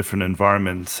from different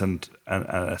environments and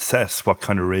assess what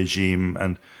kind of regime,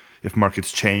 and if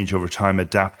markets change over time,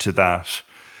 adapt to that.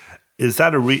 Is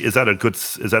that a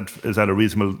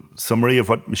reasonable summary of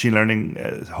what machine learning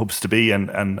hopes to be,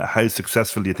 and how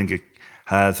successful do you think it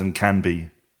has and can be?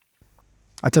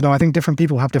 I don't know. I think different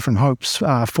people have different hopes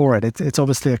for it. It's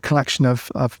obviously a collection of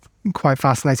quite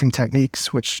fascinating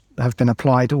techniques which have been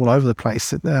applied all over the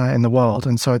place in the world,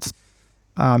 and so it's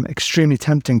extremely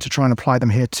tempting to try and apply them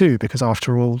here too, because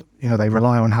after all, they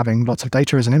rely on having lots of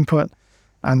data as an input,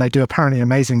 and they do apparently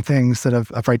amazing things that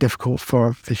are very difficult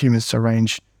for humans to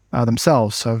arrange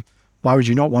themselves. So why would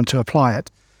you not want to apply it?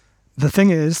 The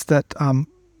thing is that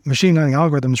machine learning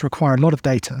algorithms require a lot of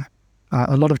data,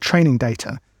 a lot of training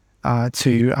data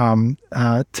to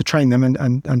train them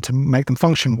and to make them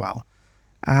function well.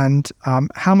 And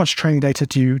how much training data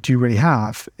do you really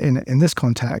have in this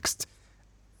context?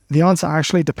 The answer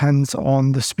actually depends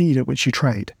on the speed at which you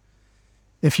trade.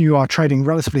 If you are trading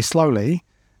relatively slowly,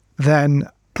 then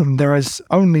there is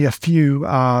only a few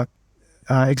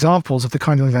examples of the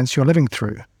kind of events you're living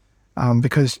through,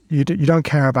 because you don't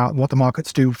care about what the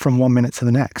markets do from 1 minute to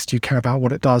the next. You care about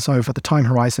what it does over the time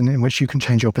horizon in which you can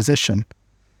change your position.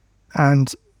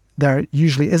 And there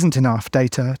usually isn't enough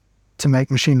data to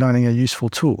make machine learning a useful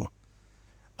tool.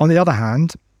 On the other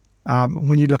hand,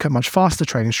 when you look at much faster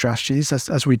trading strategies,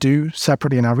 as we do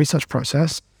separately in our research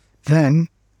process, then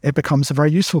it becomes a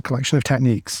very useful collection of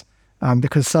techniques,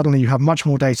 because suddenly you have much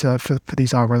more data for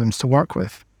these algorithms to work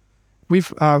with. We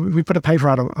put a paper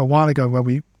out a while ago where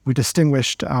we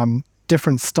distinguished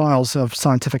different styles of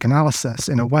scientific analysis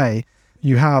in a way.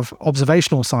 You have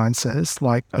observational sciences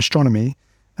like astronomy,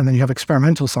 and then you have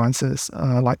experimental sciences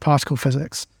like particle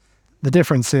physics. The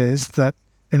difference is that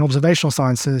in observational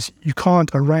sciences, you can't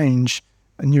arrange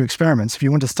new experiments. If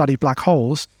you want to study black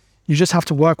holes, you just have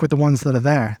to work with the ones that are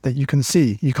there, that you can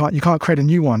see. You can't create a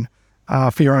new one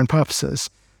for your own purposes.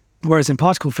 Whereas in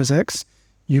particle physics,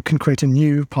 you can create a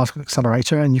new particle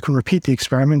accelerator and you can repeat the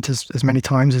experiment as many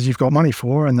times as you've got money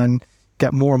for, and then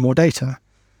get more and more data.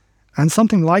 And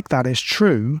something like that is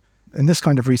true in this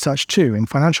kind of research too, in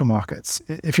financial markets.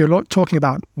 If you're talking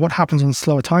about what happens on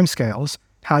slower timescales,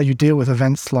 how you deal with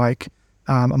events like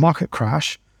a market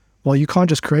crash, well, you can't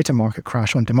just create a market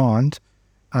crash on demand.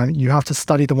 You have to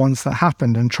study the ones that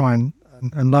happened and try and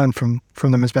learn from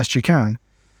them as best you can.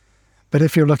 But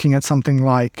if you're looking at something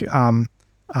like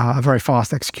a very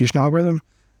fast execution algorithm,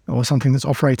 or something that's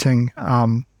operating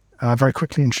very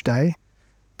quickly intraday,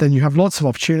 then you have lots of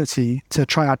opportunity to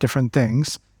try out different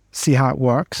things, see how it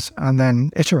works, and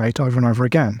then iterate over and over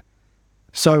again.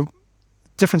 So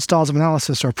different styles of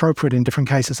analysis are appropriate in different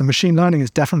cases, and machine learning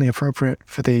is definitely appropriate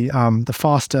for the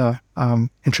faster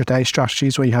intraday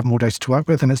strategies where you have more data to work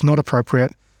with, and it's not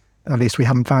appropriate, at least we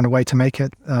haven't found a way to make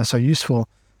it so useful,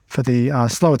 for the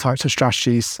slower types of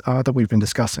strategies that we've been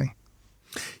discussing.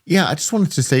 Yeah, I just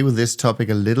wanted to stay with this topic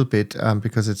a little bit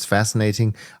because it's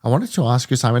fascinating. I wanted to ask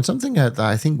you, Simon, something that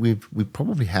I think we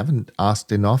probably haven't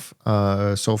asked enough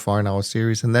so far in our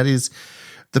series, and that is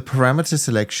the parameter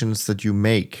selections that you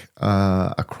make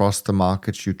across the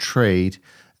markets you trade.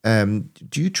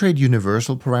 Do you trade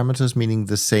universal parameters, meaning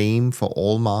the same for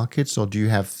all markets, or do you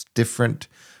have different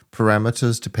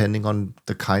parameters depending on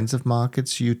the kinds of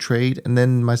markets you trade? And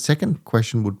then my second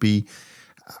question would be,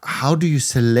 how do you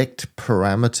select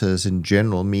parameters in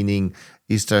general? Meaning,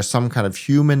 is there some kind of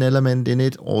human element in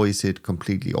it, or is it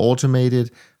completely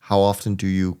automated? How often do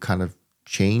you kind of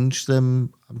change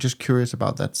them? I'm just curious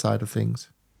about that side of things.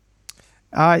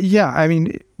 Yeah, I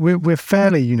mean, we're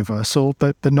fairly universal,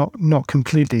 but not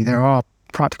completely. There are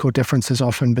practical differences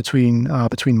often between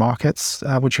markets,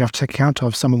 which you have to take account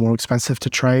of. Some are more expensive to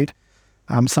trade.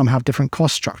 Some have different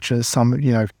cost structures. Some,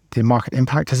 the market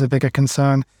impact is a bigger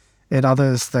concern. In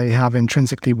others, they have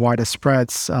intrinsically wider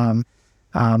spreads.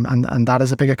 And that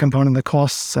is a bigger component of the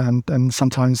costs, and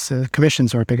sometimes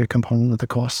commissions are a bigger component of the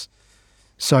costs.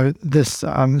 So this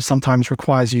sometimes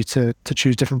requires you to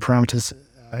choose different parameters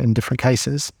in different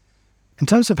cases. In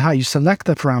terms of how you select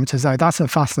the parameters, though, that's a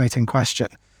fascinating question,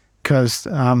 because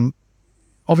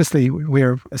obviously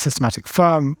we're a systematic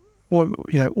firm. Or,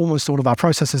 almost all of our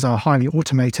processes are highly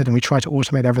automated, and we try to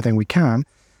automate everything we can.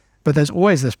 But there's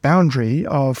always this boundary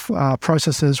of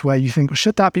processes where you think,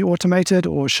 should that be automated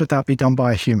or should that be done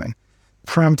by a human?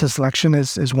 Parameter selection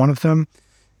is one of them.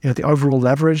 The overall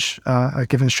leverage a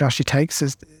given strategy takes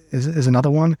is another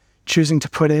one. Choosing to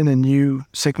put in a new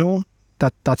signal,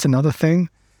 that's another thing.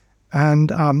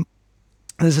 And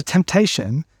there's a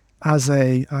temptation as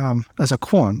a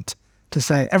quant to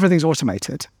say everything's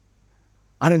automated.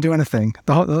 I don't do anything.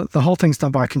 The whole thing's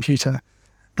done by a computer.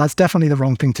 That's definitely the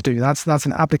wrong thing to do. That's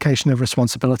an abdication of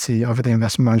responsibility over the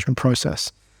investment management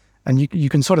process. And you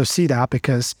can sort of see that,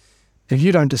 because if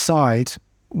you don't decide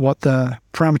what the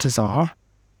parameters are,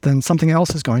 then something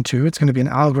else is going to. It's going to be an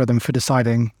algorithm for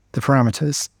deciding the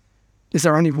parameters. Is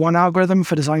there only one algorithm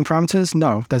for deciding parameters?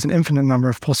 No, there's an infinite number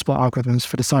of possible algorithms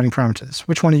for deciding parameters.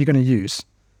 Which one are you going to use?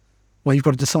 Well, you've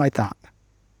got to decide that.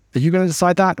 Are you going to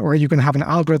decide that, or are you going to have an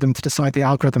algorithm to decide the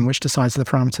algorithm which decides the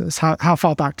parameters? How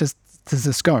far back does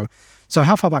this go? So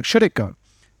how far back should it go?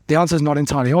 The answer is not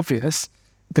entirely obvious.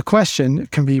 The question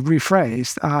can be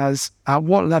rephrased as, at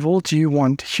what level do you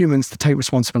want humans to take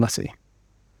responsibility?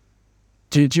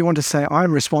 Do you want to say,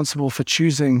 I'm responsible for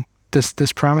choosing this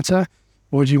parameter?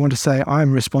 Or do you want to say,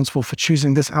 I'm responsible for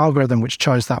choosing this algorithm which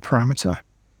chose that parameter?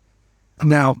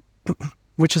 Now,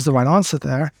 which is the right answer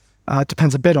there?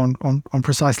 Depends a bit on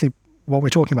precisely what we're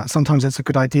talking about. Sometimes it's a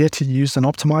good idea to use an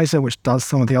optimizer which does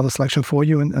some of the other selection for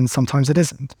you, and sometimes it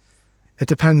isn't. It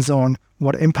depends on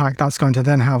what impact that's going to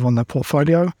then have on the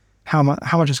portfolio, how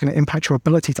much it's going to impact your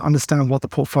ability to understand what the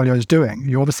portfolio is doing.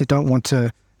 You obviously don't want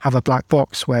to have a black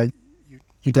box where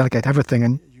you delegate everything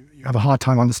and you have a hard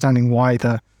time understanding why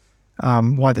the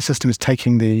system is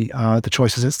taking the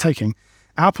choices it's taking.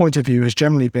 Our point of view has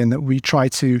generally been that we try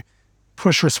to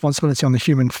push responsibility on the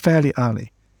human fairly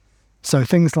early. So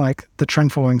things like the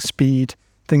trend following speed,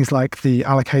 things like the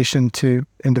allocation to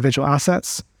individual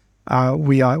assets,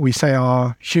 we say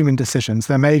are human decisions.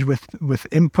 They're made with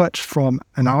input from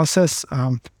analysis,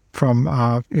 with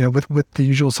the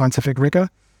usual scientific rigor,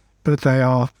 but they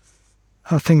are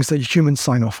things that humans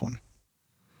sign off on.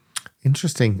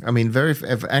 Interesting. I mean,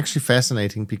 actually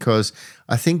fascinating, because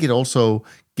I think it also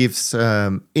gives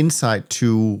insight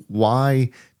to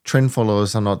why trend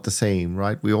followers are not the same,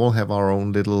 right? We all have our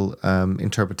own little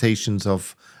interpretations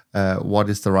of what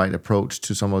is the right approach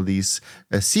to some of these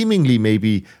seemingly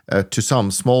maybe to some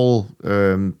small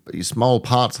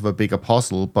parts of a bigger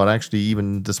puzzle, but actually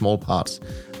even the small parts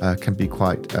can be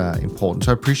quite important.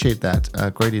 So I appreciate that.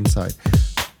 Great insight.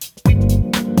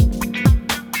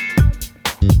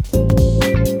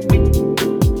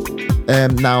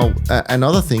 Now,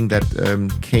 another thing that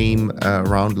came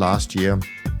around last year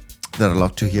that I'd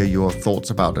love to hear your thoughts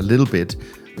about a little bit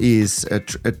is a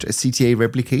CTA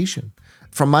replication.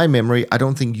 From my memory, I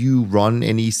don't think you run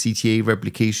any CTA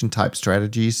replication type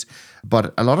strategies,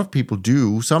 but a lot of people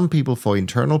do. Some people for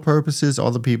internal purposes,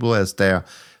 other people as their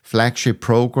flagship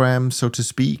program, so to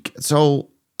speak. So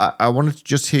I wanted to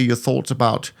just hear your thoughts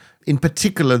about, in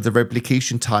particular, the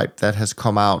replication type that has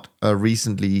come out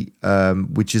recently,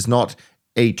 which is not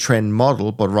a trend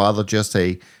model, but rather just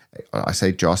it's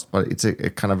a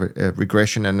kind of a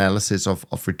regression analysis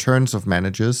of returns of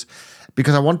managers,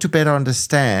 because I want to better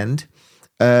understand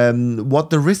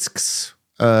what the risks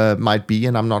might be.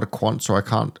 And I'm not a quant, so I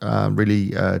can't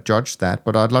really judge that,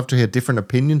 but I'd love to hear different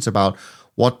opinions about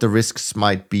what the risks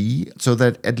might be, so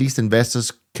that at least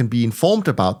investors can be informed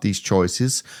about these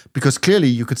choices. Because clearly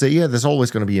you could say, yeah, there's always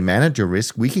going to be a manager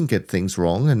risk. We can get things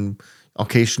wrong, and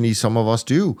occasionally some of us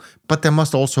do. But there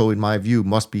must also, in my view,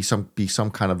 be some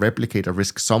kind of replicator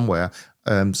risk somewhere.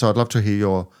 So I'd love to hear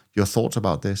your thoughts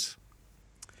about this.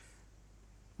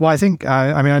 Well, I think,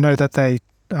 I know that they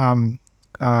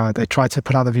try to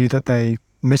put out the view that they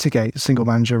mitigate single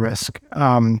manager risk.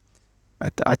 I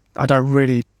don't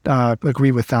really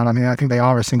agree with that. I mean, I think they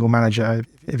are a single manager.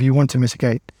 If you want to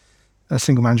mitigate a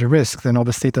single manager risk, then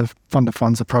obviously the fund of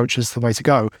funds approach is the way to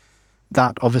go.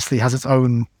 That obviously has its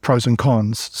own pros and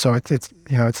cons. So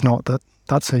it's not that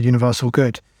that's a universal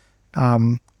good,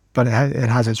 but it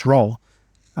has its role.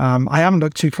 I haven't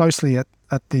looked too closely at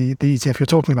the ETF you're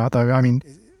talking about, though. I mean,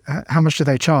 how much do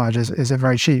they charge? Is it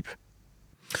very cheap?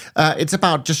 It's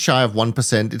about just shy of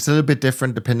 1%. It's a little bit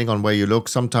different depending on where you look.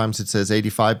 Sometimes it says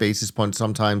 85 basis points.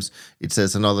 Sometimes it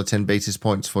says another 10 basis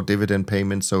points for dividend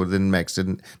payments. So then max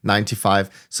in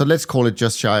 95. So let's call it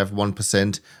just shy of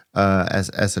 1%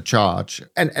 as a charge.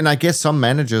 And I guess some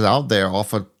managers out there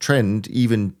offer trend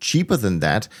even cheaper than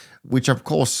that, which of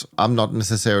course I'm not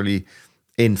necessarily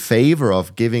in favor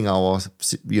of giving our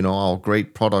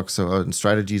great products and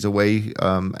strategies away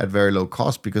at very low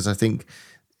cost, because I think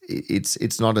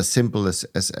it's not as simple as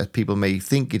people may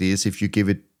think it is if you give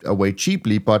it away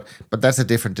cheaply, but that's a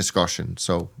different discussion.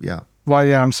 So yeah. Well,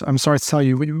 yeah, I'm sorry to tell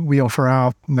you, we offer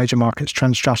our major markets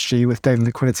trend strategy with daily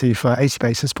liquidity for 80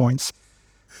 basis points.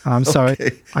 So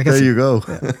okay. I guess there you go.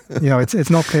 It's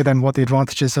not clear then what the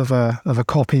advantages of a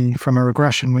copy from a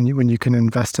regression when you can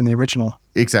invest in the original.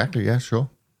 Exactly. Yeah. Sure.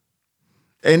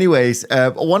 Anyways,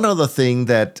 one other thing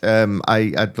that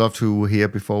I'd love to hear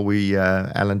before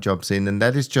Alan jumps in, and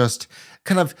that is just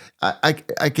kind of,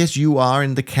 I guess you are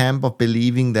in the camp of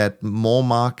believing that more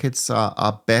markets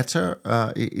are better.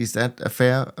 Is that a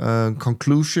fair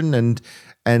conclusion? And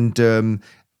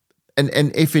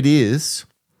if it is,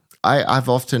 I've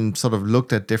often sort of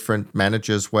looked at different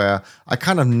managers where I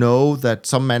kind of know that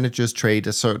some managers trade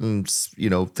a certain,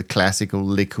 the classical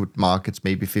liquid markets,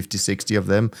 maybe 50, 60 of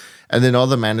them. And then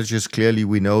other managers, clearly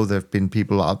we know there have been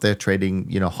people out there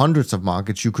trading, hundreds of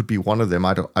markets. You could be one of them.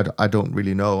 I don't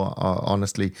really know,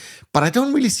 honestly. But I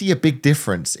don't really see a big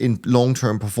difference in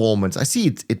long-term performance. I see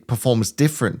it performs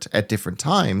different at different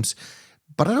times,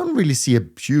 but I don't really see a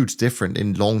huge difference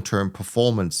in long-term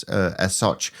performance as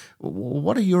such.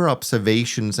 What are your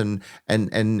observations, and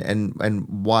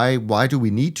why do we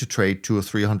need to trade 200 or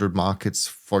 300 markets,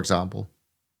 for example?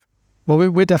 Well,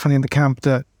 we're definitely in the camp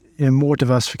that more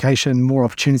diversification, more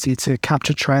opportunity to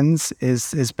capture trends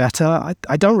is better.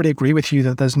 I don't really agree with you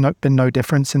that there's been no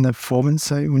difference in the performance.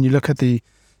 So when you look at the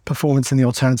performance in the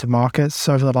alternative markets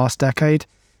over the last decade,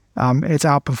 it's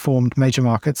outperformed major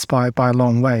markets by a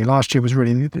long way. Last year was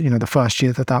really, the first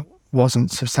year that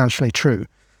wasn't substantially true.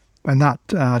 And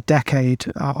that decade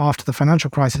after the financial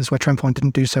crisis, where TrendPoint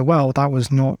didn't do so well, that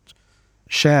was not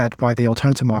shared by the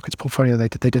alternative markets portfolio. They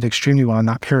did extremely well in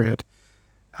that period.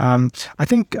 I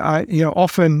think,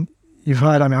 often you've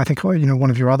heard, I think, one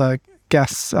of your other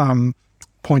guests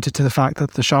pointed to the fact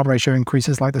that the Sharpe ratio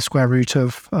increases like the square root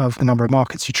of the number of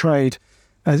markets you trade,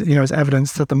 as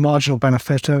evidence that the marginal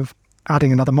benefit of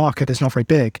adding another market is not very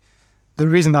big. The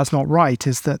reason that's not right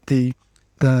is that the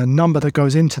number that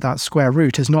goes into that square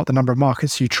root is not the number of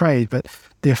markets you trade, but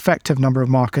the effective number of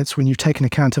markets when you take into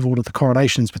account of all of the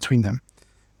correlations between them.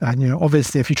 And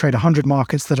obviously, if you trade 100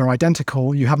 markets that are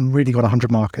identical, you haven't really got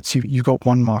 100 markets. You got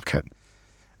one market.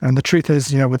 And the truth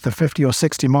is, with the 50 or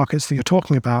 60 markets that you're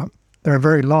talking about, there are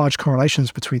very large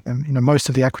correlations between them. Most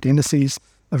of the equity indices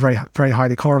are very, very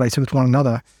highly correlated with one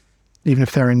another, even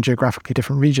if they're in geographically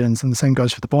different regions. And the same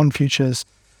goes for the bond futures,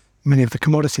 many of the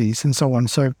commodities, and so on.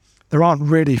 So there aren't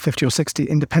really 50 or 60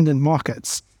 independent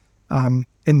markets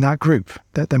in that group.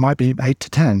 There might be 8 to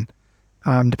 10,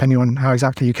 depending on how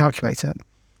exactly you calculate it.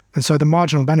 And so the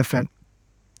marginal benefit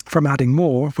from adding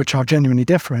more, which are genuinely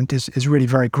different, is really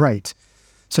very great.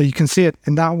 So you can see it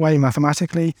in that way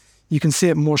mathematically. You can see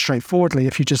it more straightforwardly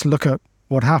if you just look at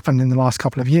what happened in the last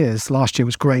couple of years. Last year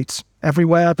was great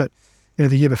everywhere, but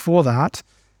the year before that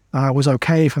was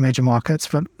okay for major markets.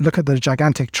 But look at the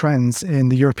gigantic trends in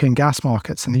the European gas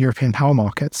markets and the European power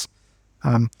markets.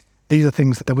 These are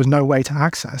things that there was no way to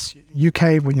access.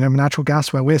 UK, natural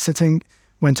gas, where we're sitting,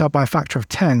 went up by a factor of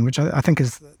 10, which I think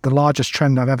is the largest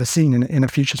trend I've ever seen in a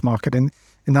futures market in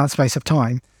that space of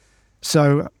time.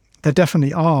 So there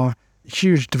definitely are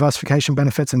huge diversification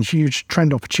benefits and huge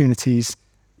trend opportunities,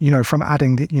 from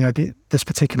adding this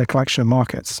particular collection of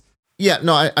markets. Yeah,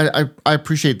 no, I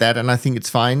appreciate that, and I think it's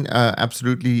fine,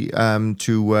 absolutely,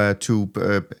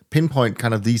 to pinpoint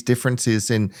kind of these differences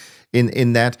in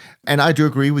that. And I do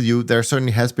agree with you. There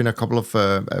certainly has been a couple of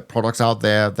products out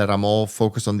there that are more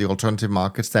focused on the alternative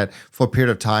markets that, for a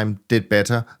period of time, did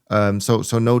better.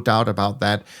 So no doubt about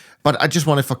that. But I just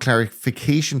wanted, for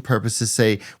clarification purposes,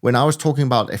 say, when I was talking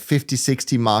about a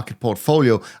 50-60 market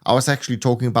portfolio, I was actually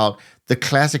talking about the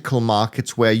classical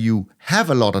markets where you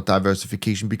have a lot of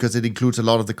diversification because it includes a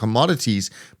lot of the commodities.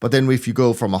 But then if you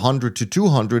go from 100 to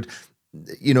 200,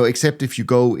 except if you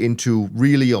go into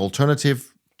really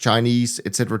alternative Chinese,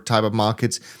 etc. type of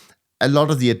markets, a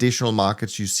lot of the additional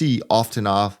markets you see often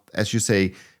are, as you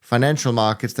say, financial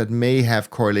markets that may have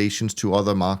correlations to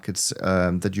other markets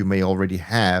that you may already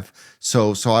have.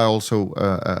 So I also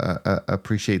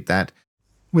appreciate that.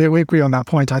 We agree on that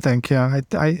point, I think. Yeah,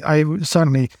 I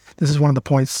certainly, this is one of the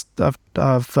points of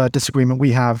disagreement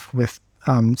we have with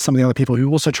some of the other people who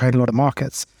also trade a lot of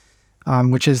markets,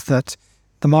 which is that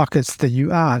the markets that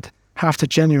you add have to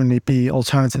genuinely be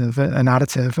alternative and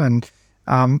additive, and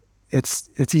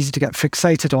it's easy to get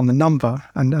fixated on the number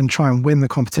and try and win the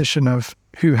competition of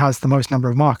who has the most number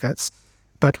of markets.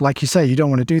 But like you say, you don't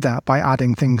want to do that by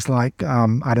adding things like,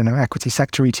 equity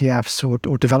sector ETFs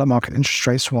or developed market interest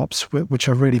rate swaps, which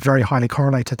are really very highly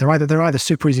correlated. They're either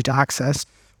super easy to access,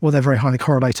 or they're very highly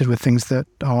correlated with things that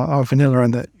are vanilla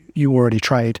and that you already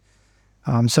trade.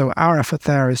 So our effort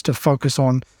there is to focus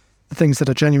on the things that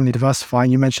are genuinely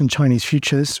diversifying. You mentioned Chinese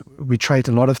futures. We trade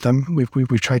a lot of them.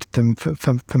 We've traded them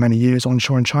for many years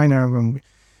onshore in China, and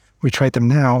we trade them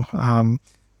now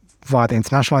via the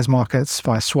internationalized markets,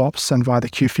 via swaps, and via the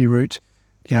QFI route,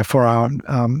 for our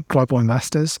global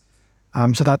investors.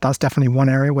 So that's definitely one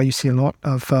area where you see a lot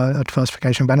of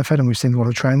diversification benefit, and we've seen a lot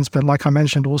of trends. But like I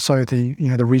mentioned, also the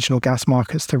regional gas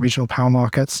markets, the regional power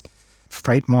markets,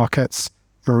 freight markets,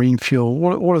 marine fuel,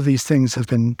 all of these things have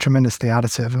been tremendously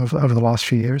additive over the last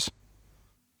few years.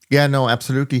 Yeah, no,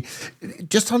 absolutely.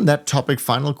 Just on that topic,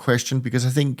 final question, because I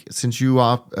think since you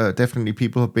are definitely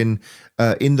people have been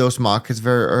in those markets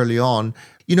very early on,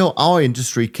 our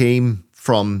industry came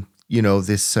from,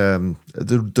 this,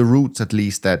 the roots at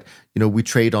least that, we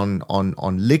trade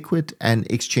on liquid and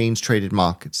exchange traded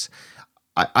markets.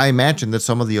 I imagine that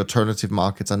some of the alternative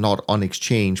markets are not on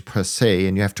exchange per se,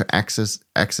 and you have to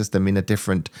access them in a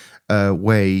different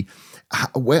way.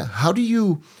 How do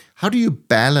you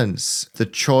balance the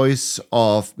choice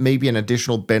of maybe an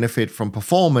additional benefit from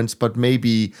performance, but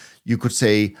maybe you could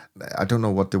say, I don't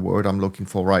know what the word I'm looking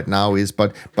for right now is,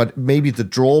 but maybe the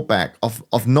drawback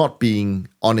of not being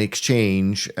on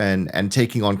exchange and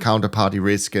taking on counterparty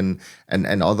risk and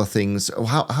other things.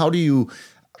 How do you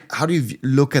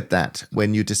look at that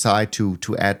when you decide to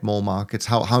add more markets?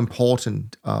 How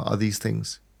important are these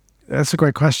things? That's a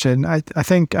great question. I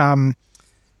think there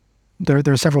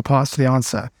are several parts to the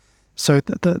answer. So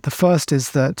the first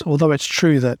is that although it's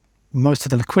true that most of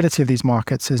the liquidity of these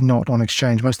markets is not on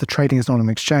exchange, most of the trading is not on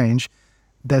exchange,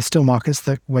 there's still markets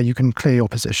where you can clear your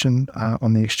position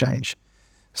on the exchange.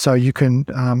 So you can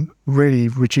really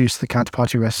reduce the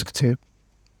counterparty risk to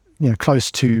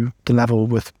close to the level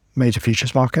with major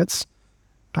futures markets,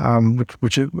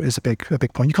 which is a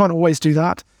big point. You can't always do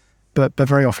that, but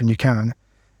very often you can.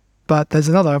 But there's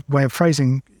another way of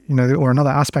phrasing, or another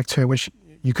aspect to it, which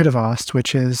you could have asked,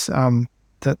 which is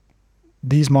that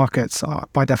these markets are,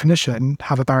 by definition,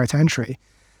 have a barrier to entry.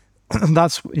 And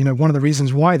that's one of the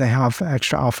reasons why they have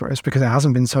extra alpha is because it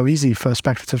hasn't been so easy for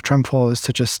speculative trend followers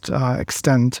to just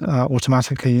extend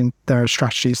automatically in their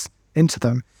strategies into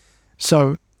them.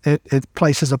 So it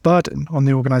places a burden on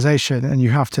the organization, and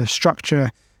you have to structure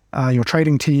your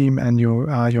trading team and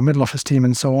your middle office team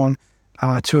and so on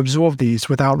to absorb these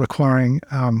without requiring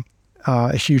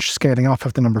a huge scaling up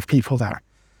of the number of people there.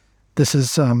 This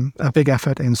is a big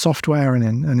effort in software and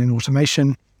in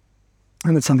automation,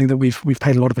 and it's something that we've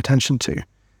paid a lot of attention to.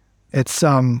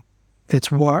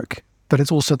 It's work, but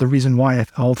it's also the reason why the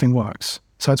whole thing works.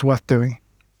 So it's worth doing.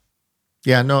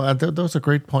 Yeah, no, those are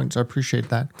great points. I appreciate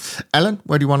that. Alan,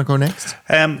 where do you want to go next?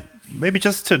 Maybe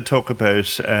just to talk about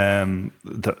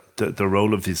the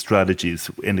role of these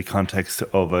strategies in the context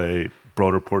of a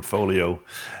broader portfolio.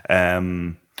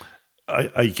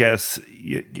 I guess,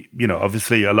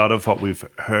 obviously a lot of what we've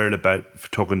heard about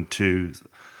talking to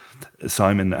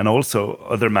Simon and also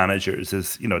other managers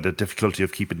is, the difficulty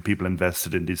of keeping people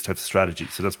invested in these types of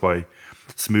strategies. So that's why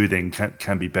smoothing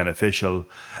can be beneficial.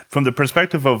 From the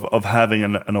perspective of having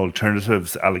an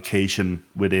alternatives allocation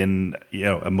within,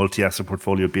 a multi-asset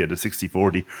portfolio, be it a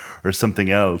 60-40 or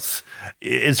something else,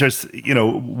 is there,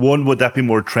 one, would that be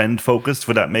more trend focused?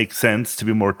 Would that make sense to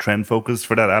be more trend focused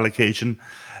for that allocation?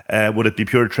 Would it be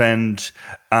pure trend?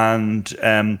 And,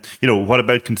 what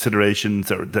about considerations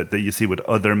that you see with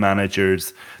other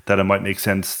managers that it might make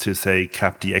sense to, say,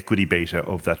 cap the equity beta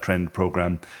of that trend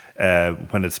program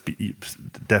when it's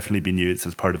definitely been used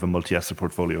as part of a multi-asset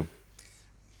portfolio?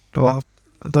 Well,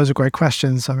 those are great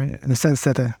questions. I mean, in the sense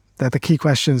that they're the key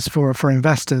questions for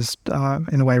investors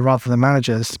in a way rather than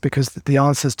managers, because the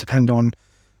answers depend on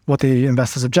what the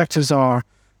investors' objectives are,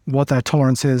 what their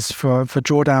tolerance is for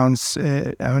drawdowns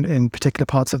in particular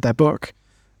parts of their book,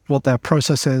 what their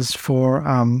process is for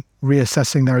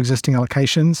reassessing their existing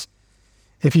allocations.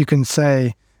 If you can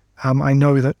say, I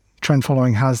know that trend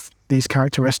following has these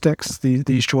characteristics,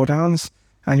 these drawdowns,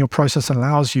 and your process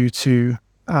allows you to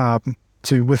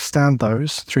withstand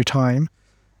those through time,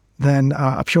 then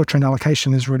a pure trend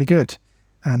allocation is really good.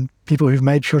 And people who've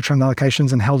made pure trend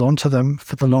allocations and held on to them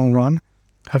for the long run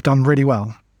have done really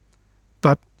well.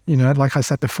 But like I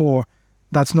said before,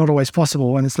 that's not always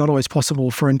possible, and it's not always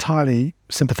possible for entirely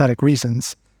sympathetic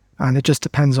reasons. And it just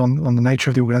depends on the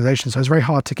nature of the organization. So it's very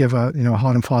hard to give a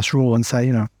hard and fast rule and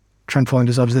say, trend following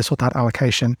deserves this or that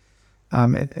allocation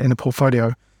in a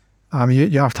portfolio.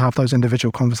 You have to have those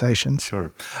individual conversations.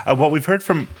 Sure. What we've heard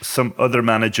from some other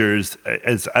managers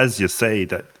is, as you say,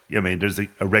 that there's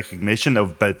a recognition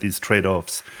about these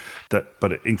trade-offs,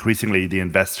 but increasingly the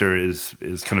investor is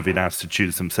kind of being asked to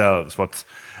choose themselves.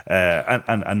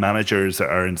 And managers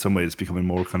are in some ways becoming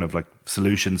more kind of like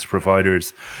solutions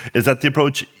providers. Is that the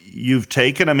approach you've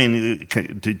taken? I mean,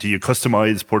 do you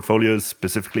customize portfolios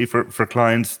specifically for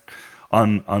clients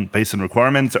on based on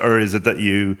requirements, or is it that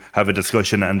you have a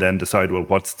discussion and then decide, well,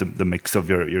 what's the mix of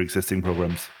your existing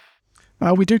programs?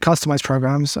 We do customize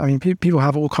programs. I mean, people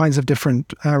have all kinds of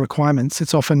different requirements.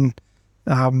 It's often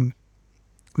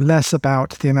less about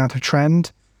the amount of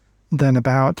trend than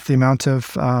about the amount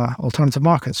of alternative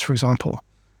markets, for example,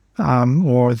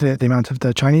 or the amount of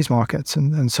the Chinese markets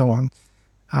and so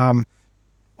on.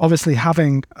 Obviously,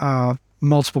 having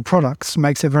multiple products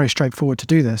makes it very straightforward to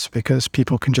do this, because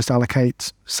people can just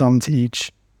allocate some to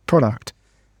each product,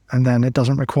 and then it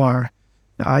doesn't require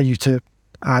you to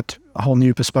add a whole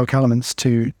new bespoke elements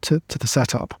to the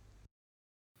setup.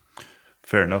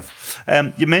 Fair enough.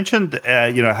 You mentioned,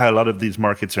 how a lot of these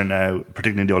markets are now,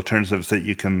 particularly the alternatives, that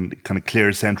you can kind of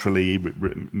clear centrally,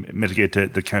 mitigate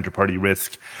the counterparty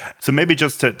risk. So maybe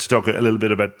just to talk a little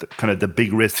bit about kind of the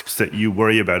big risks that you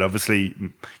worry about. Obviously,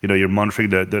 you're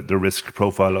monitoring the risk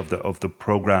profile of the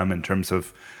program in terms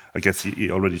of, I guess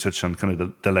you already touched on kind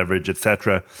of the leverage,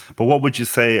 etc. But what would you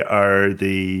say are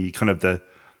the kind of the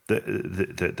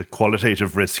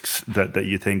qualitative risks that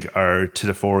you think are to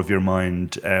the fore of your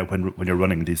mind when you're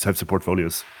running these types of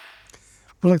portfolios?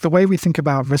 Well, the way we think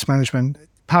about risk management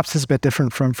perhaps is a bit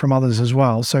different from others as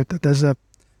well. So there's a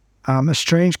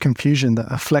strange confusion that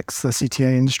afflicts the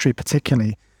CTA industry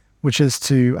particularly, which is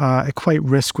to equate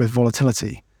risk with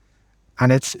volatility.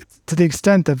 And it's to the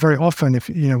extent that very often, if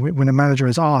when a manager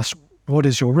is asked, what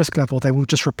is your risk level, they will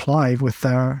just reply with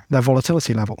their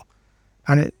volatility level.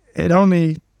 And it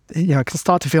only it can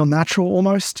start to feel natural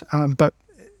almost, but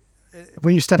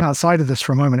when you step outside of this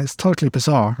for a moment, it's totally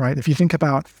bizarre, right? If you think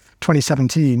about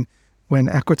 2017, when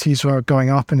equities were going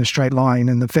up in a straight line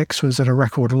and the VIX was at a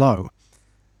record low,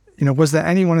 was there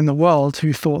anyone in the world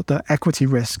who thought that equity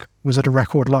risk was at a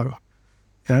record low?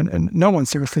 And no one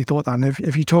seriously thought that. And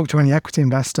if you talk to any equity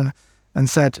investor and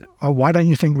said, oh, why don't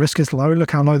you think risk is low?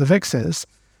 Look how low the VIX is.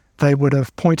 They would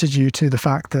have pointed you to the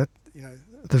fact that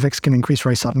the VIX can increase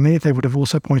very suddenly. They would have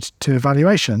also pointed to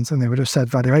valuations, and they would have said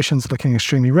valuations are looking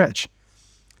extremely rich.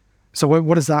 So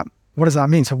what does that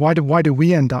mean? So why do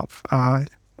we end up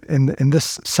in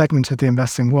this segment of the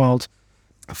investing world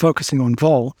focusing on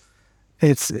vol?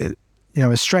 It's a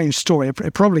strange story.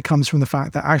 It probably comes from the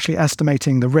fact that actually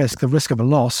estimating the risk of a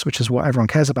loss, which is what everyone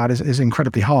cares about, is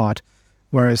incredibly hard,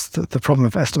 whereas the problem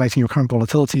of estimating your current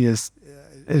volatility is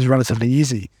relatively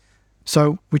easy.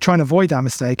 So we try and avoid that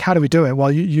mistake. How do we do it?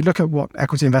 Well, you look at what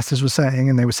equity investors were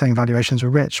saying, and they were saying valuations were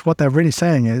rich. What they're really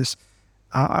saying is,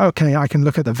 okay, I can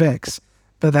look at the VIX,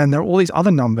 but then there are all these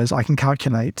other numbers I can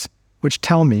calculate which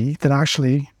tell me that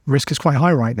actually risk is quite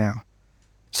high right now.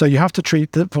 So you have to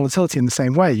treat the volatility in the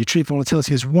same way. You treat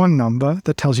volatility as one number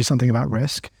that tells you something about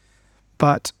risk,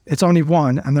 but it's only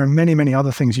one, and there are many, many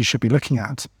other things you should be looking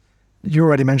at. You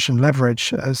already mentioned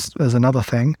leverage as another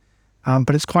thing.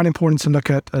 But it's quite important to look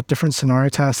at different scenario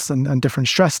tests and different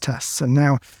stress tests. And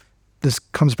now this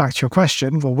comes back to your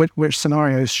question, well, which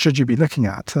scenarios should you be looking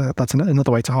at? That's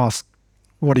another way to ask,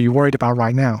 what are you worried about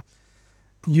right now?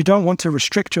 You don't want to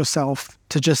restrict yourself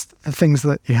to just the things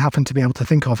that you happen to be able to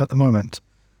think of at the moment.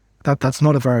 That's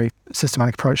not a very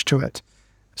systematic approach to it.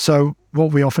 So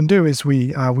what we often do is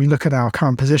we look at our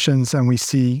current positions and we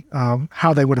see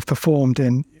how they would have performed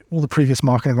in all the previous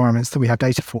market environments that we have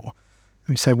data for.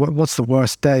 We say, what's the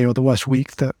worst day or the worst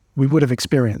week that we would have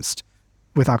experienced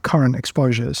with our current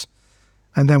exposures?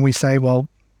 And then we say, well,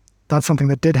 that's something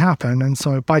that did happen. And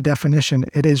so by definition,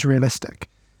 it is realistic.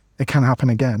 It can happen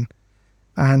again.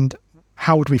 And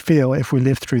how would we feel if we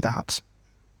lived through that?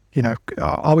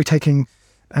 Are we taking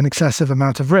an excessive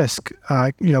amount of risk,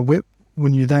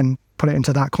 when you then put it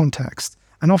into that context?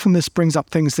 And often this brings up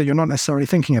things that you're not necessarily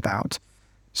thinking about.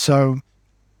 So,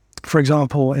 for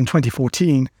example, in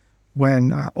 2014,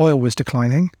 when oil was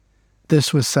declining,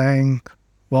 this was saying,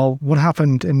 well, what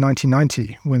happened in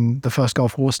 1990 when the first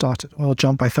Gulf War started? Oil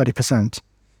jumped by 30%.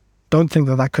 Don't think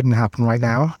that couldn't happen right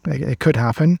now. It could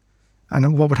happen.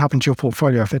 And what would happen to your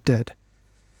portfolio if it did?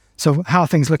 So how are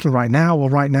things looking right now? Well,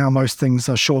 right now, most things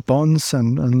are short bonds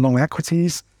and long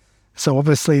equities. So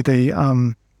obviously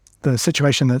the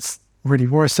situation that's really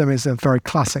worrisome is a very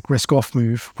classic risk-off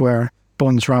move where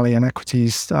bonds rally and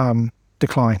equities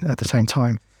decline at the same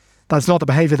time. That's not the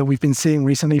behavior that we've been seeing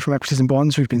recently from equities and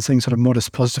bonds. We've been seeing sort of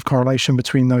modest positive correlation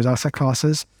between those asset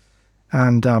classes.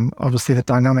 And obviously the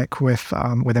dynamic with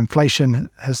inflation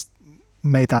has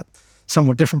made that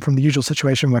somewhat different from the usual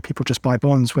situation where people just buy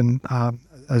bonds when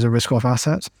as a risk-off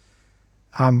asset.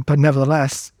 But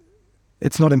nevertheless,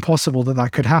 it's not impossible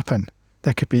that could happen.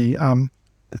 There could be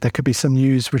some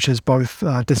news which is both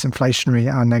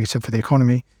disinflationary and negative for the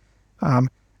economy.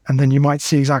 And then you might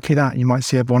see exactly that. You might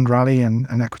see a bond rally and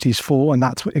equities fall, and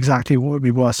that's exactly what would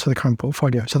be worse for the current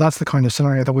portfolio. So that's the kind of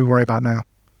scenario that we worry about now.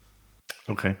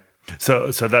 Okay.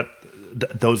 So that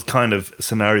those kind of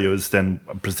scenarios then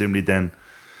presumably then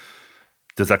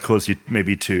does that cause you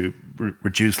maybe to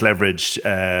reduce leverage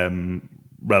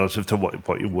relative to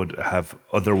what you would have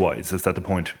otherwise? Is that the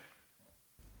point?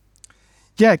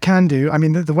 Yeah, it can do. I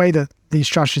mean, the way that these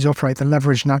strategies operate, the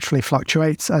leverage naturally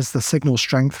fluctuates as the signal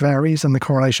strength varies and the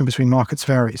correlation between markets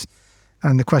varies.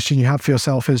 And the question you have for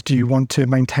yourself is, do you want to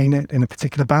maintain it in a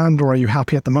particular band, or are you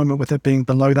happy at the moment with it being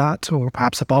below that or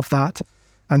perhaps above that?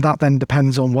 And that then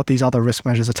depends on what these other risk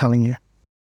measures are telling you.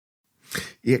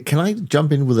 Yeah, can I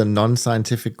jump in with a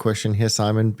non-scientific question here,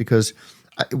 Simon? Because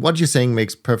what you're saying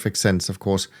makes perfect sense, of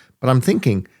course. But I'm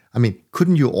thinking, I mean,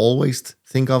 couldn't you always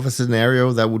think of a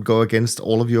scenario that would go against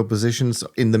all of your positions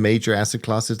in the major asset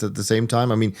classes at the same time?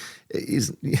 I mean,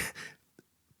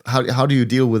 how do you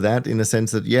deal with that in a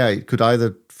sense that, yeah, it could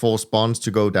either force bonds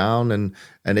to go down and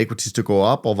equities to go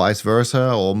up, or vice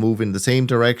versa, or move in the same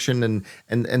direction?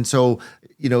 And so,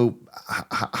 you know,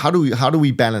 how do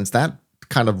we balance that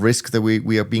kind of risk that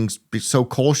we are being so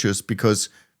cautious because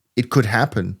it could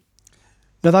happen?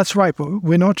 No, that's right. But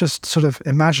we're not just sort of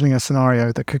imagining a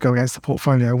scenario that could go against the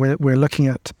portfolio. We're looking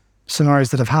at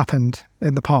scenarios that have happened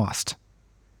in the past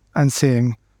and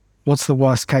seeing what's the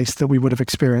worst case that we would have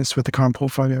experienced with the current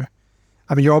portfolio.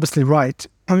 I mean, you're obviously right.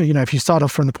 I mean, you know, if you start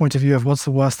off from the point of view of what's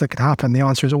the worst that could happen, the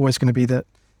answer is always going to be that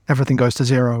everything goes to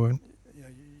zero and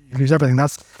you lose everything.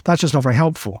 That's just not very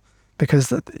helpful,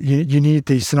 because you need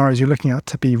these scenarios you're looking at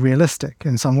to be realistic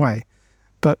in some way.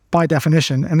 But by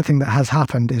definition, anything that has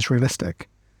happened is realistic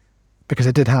because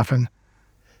it did happen.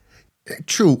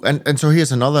 True. And so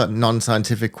here's another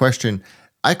non-scientific question.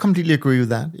 I completely agree with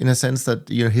that in a sense that,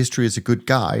 you know, history is a good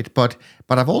guide. But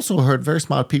I've also heard very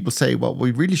smart people say, what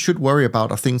we really should worry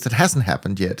about are things that hasn't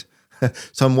happened yet.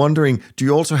 So I'm wondering, do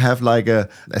you also have like a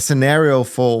scenario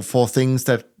for things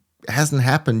that hasn't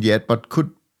happened yet, but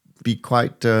could be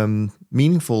quite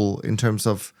meaningful in terms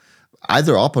of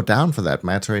either up or down for that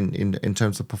matter in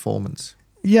terms of performance?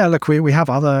 Yeah, look, we have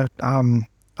other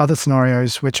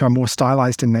scenarios which are more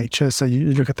stylized in nature. So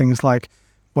you look at things like,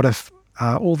 what if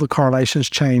all the correlations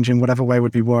change in whatever way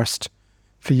would be worst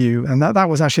for you? And that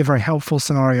was actually a very helpful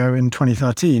scenario in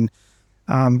 2013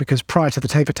 because prior to the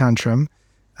taper tantrum,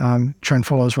 trend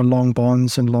followers were long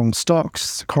bonds and long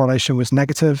stocks. Correlation was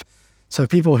negative. So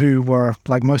people who were,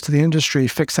 like most of the industry,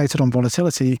 fixated on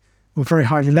volatility were very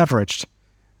highly leveraged.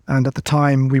 And at the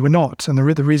time, we were not. And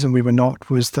the reason we were not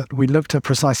was that we looked at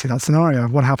precisely that scenario.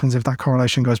 What happens if that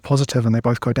correlation goes positive and they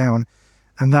both go down?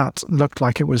 And that looked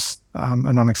like it was an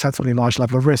unacceptably large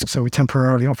level of risk. So we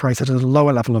temporarily operated at a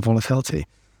lower level of volatility.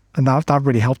 And that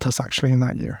really helped us actually in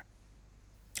that year.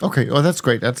 Okay, well, that's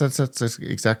great. That's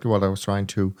exactly what I was trying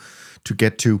to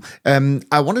get to.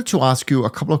 I wanted to ask you a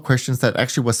couple of questions that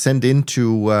actually was sent in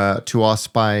to us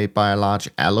by a large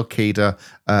allocator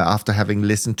after having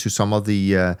listened to some of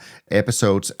the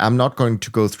episodes. I'm not going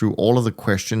to go through all of the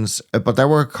questions, but there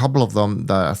were a couple of them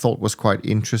that I thought was quite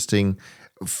interesting.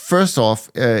 First off,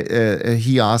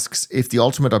 he asks if the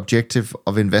ultimate objective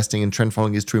of investing in trend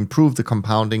following is to improve the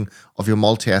compounding of your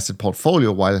multi-asset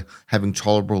portfolio while having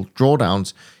tolerable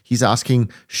drawdowns. He's asking,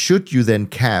 should you then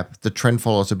cap the trend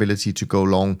follower's ability to go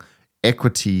long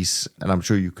equities? And I'm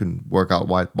sure you can work out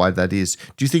why that is.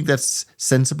 Do you think that's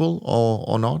sensible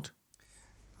or not?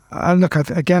 Look,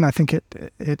 again, I think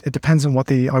it depends on what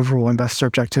the overall investor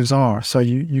objectives are. So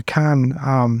you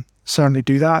can certainly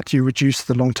do that. You reduce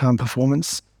the long-term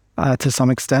performance to some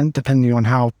extent, depending on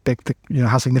how big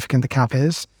how significant the cap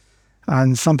is.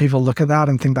 And some people look at that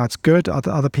and think that's good.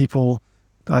 Other people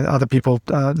look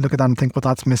at that and think, well,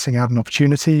 that's missing out an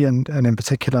opportunity. And in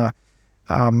particular,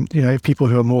 if people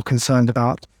who are more concerned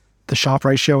about the Sharpe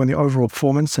ratio and the overall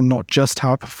performance and not just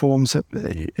how it performs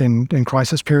in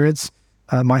crisis periods,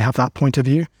 might have that point of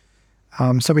view.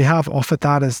 So we have offered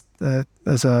that as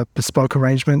a bespoke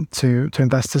arrangement to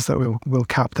investors that will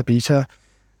cap the beta,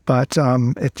 but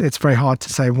it's very hard to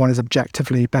say one is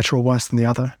objectively better or worse than the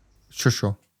other.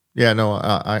 Sure. Yeah, no,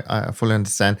 I fully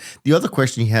understand. The other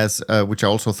question he has, which I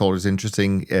also thought is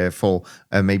interesting for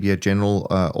maybe a general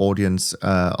audience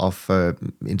of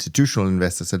institutional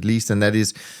investors at least, and that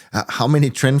is how many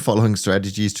trend following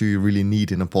strategies do you really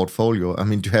need in a portfolio? I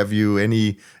mean, have you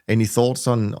any thoughts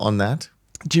on that?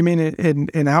 Do you mean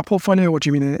in our portfolio, or do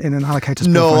you mean in an allocator's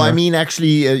portfolio? No, I mean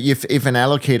actually, if an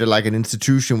allocator like an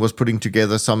institution was putting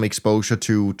together some exposure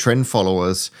to trend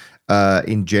followers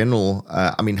in general,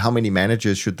 I mean, how many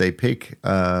managers should they pick?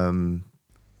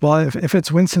 Well, if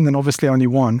it's Winton, then obviously only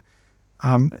one.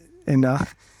 In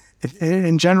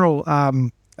general,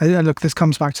 look, this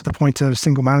comes back to the point of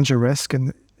single manager risk,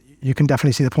 and you can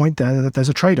definitely see the point there that there's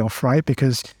a trade-off, right?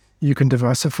 Because you can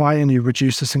diversify and you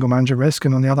reduce the single manager risk,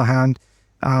 and on the other hand,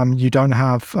 you don't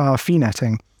have fee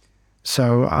netting,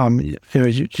 so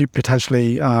you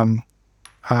potentially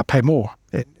pay more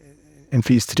in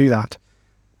fees to do that.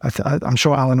 I'm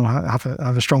sure Alan will have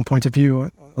a strong point of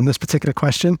view on this particular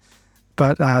question,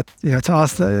 but to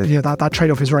us, that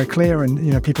trade-off is very clear,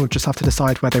 and people just have to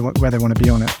decide where they want to be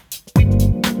on it.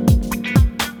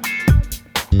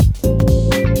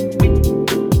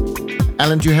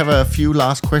 Alan, do you have a few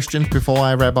last questions before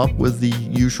I wrap up with the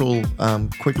usual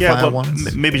quick-fire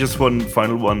ones? Maybe just one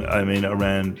final one. I mean,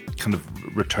 around kind of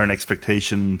return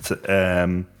expectations.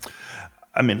 I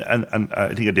mean, and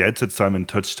I think at the outset, Simon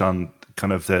touched on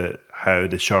kind of how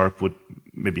the Sharpe would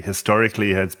maybe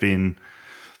historically has been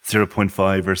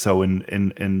 0.5 or so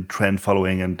in trend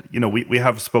following, and we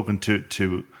have spoken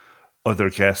to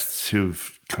other guests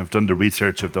who've kind of done the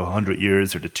research of the 100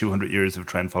 years or the 200 years of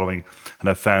trend following, and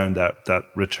I've found that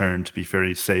return to be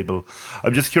very stable.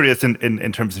 I'm just curious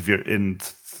in terms of in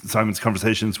Simon's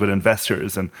conversations with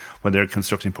investors and when they're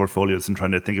constructing portfolios and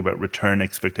trying to think about return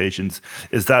expectations,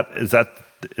 is that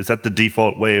the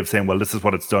default way of saying, well, this is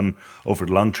what it's done over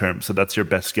the long term, so that's your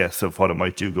best guess of what it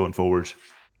might do going forward?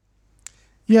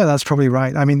 Yeah, that's probably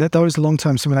right. I mean, those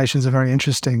long-term simulations are very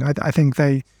interesting. I think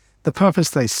the purpose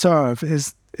they serve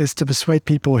is to persuade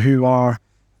people who are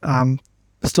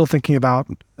still thinking about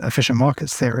efficient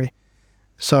markets theory.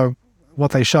 So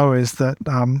what they show is that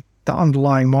the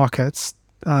underlying markets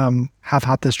have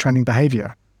had this trending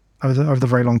behavior over the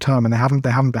very long term, and they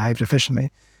haven't behaved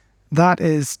efficiently. That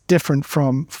is different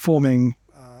from forming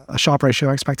a Sharpe ratio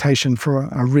expectation for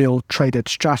a real traded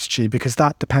strategy, because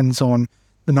that depends on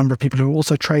the number of people who are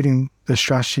also trading the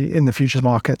strategy in the futures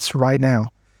markets right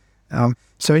now.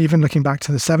 So even looking back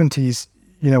to the 70s,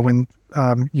 when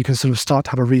you can sort of start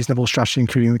to have a reasonable strategy,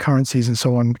 including the currencies and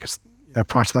so on, because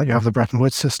prior to that you have the Bretton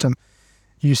Woods system,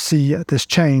 you see this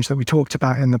change that we talked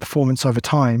about in the performance over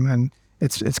time, and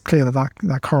it's clear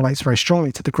that correlates very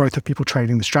strongly to the growth of people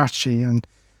trading the strategy. And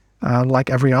like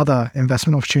every other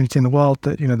investment opportunity in the world,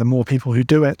 that the more people who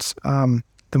do it,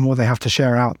 the more they have to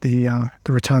share out the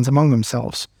returns among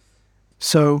themselves.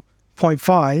 So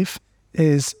 0.5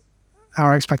 is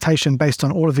our expectation based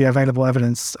on all of the available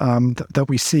evidence that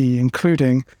we see,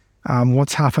 including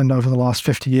what's happened over the last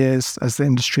 50 years as the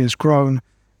industry has grown,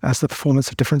 as the performance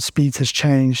of different speeds has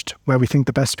changed, where we think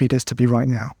the best speed is to be right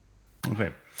now.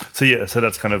 Okay. So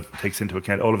that's kind of takes into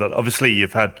account all of that. Obviously,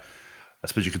 you've had, I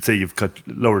suppose you could say, you've got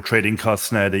lower trading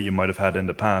costs now that you might have had in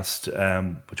the past,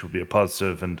 which would be a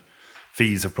positive, and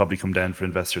fees have probably come down for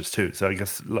investors too. So I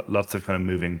guess lots of kind of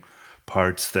moving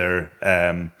parts there.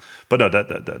 But no,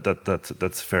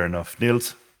 that's fair enough.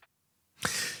 Niels?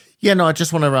 Yeah, no, I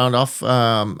just want to round off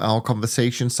our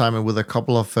conversation, Simon, with a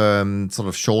couple of sort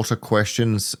of shorter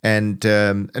questions, and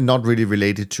not really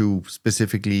related to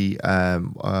specifically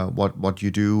what you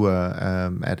do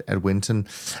at Winton.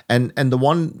 And the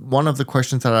one of the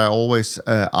questions that I always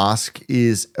ask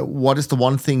is, what is the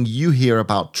one thing you hear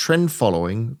about trend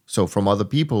following, so from other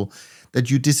people,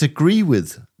 that you disagree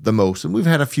with the most? And we've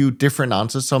had a few different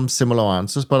answers, some similar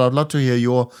answers, but I'd love to hear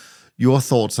your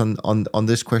thoughts on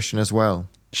this question as well.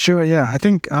 Sure, yeah. I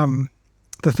think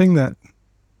the thing that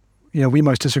we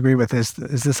most disagree with is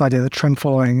this idea that trend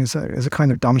following is a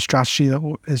kind of dumb strategy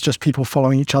that is just people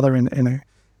following each other in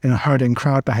a herding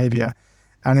crowd behavior.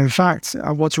 And in fact,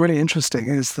 what's really interesting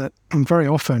is that very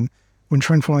often when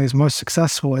trend following is most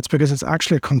successful, it's because it's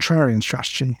actually a contrarian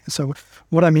strategy. So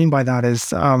what I mean by that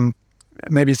is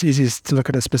maybe it's easiest to look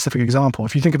at a specific example.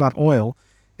 If you think about oil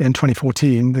in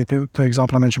 2014, the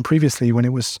example I mentioned previously, when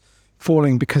it was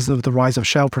falling because of the rise of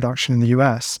shale production in the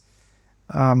US.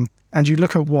 And you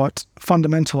look at what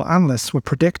fundamental analysts were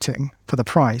predicting for the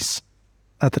price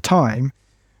at the time,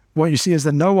 what you see is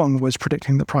that no one was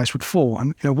predicting the price would fall.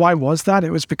 And why was that? It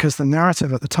was because the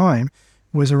narrative at the time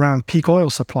was around peak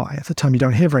oil supply. At the time, you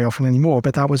don't hear very often anymore,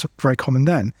 but that was very common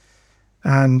then.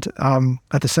 And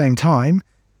at the same time,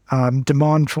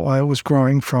 demand for oil was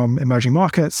growing from emerging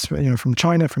markets, from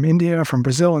China, from India, from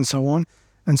Brazil, and so on.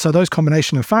 And so those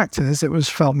combination of factors, it was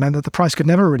felt meant that the price could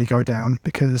never really go down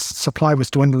because supply was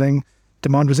dwindling,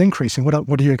 demand was increasing.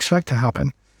 What do you expect to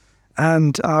happen?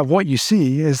 And what you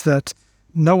see is that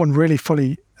no one really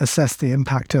fully assessed the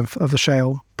impact of the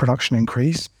shale production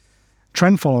increase.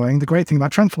 Trend following, the great thing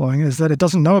about trend following is that it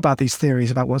doesn't know about these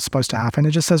theories about what's supposed to happen.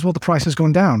 It just says, well, the price has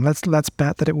gone down. Let's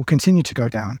bet that it will continue to go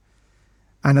down.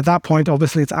 And at that point,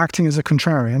 obviously, it's acting as a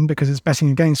contrarian because it's betting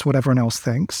against what everyone else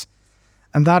thinks.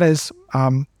 And that is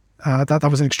that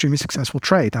was an extremely successful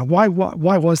trade. Now, why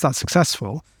was that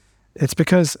successful? It's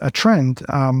because a trend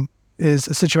is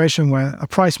a situation where a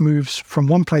price moves from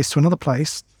one place to another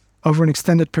place over an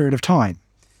extended period of time.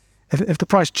 If the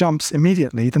price jumps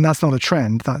immediately, then that's not a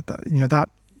trend. That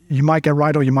you might get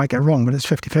right or you might get wrong, but it's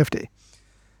 50-50.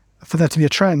 For there to be a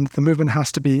trend, the movement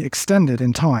has to be extended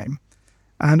in time.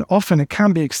 And often it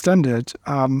can be extended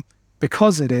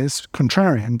because it is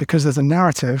contrarian, because there's a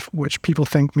narrative which people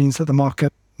think means that the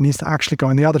market needs to actually go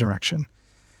in the other direction.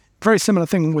 Very similar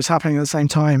thing was happening at the same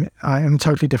time in a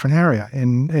totally different area,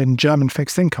 in German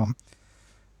fixed income.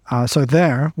 So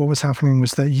there, what was happening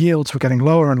was that yields were getting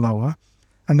lower and lower,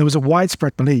 and there was a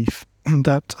widespread belief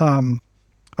that,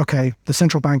 the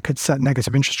central bank could set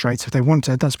negative interest rates if they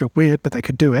wanted. That's a bit weird, but they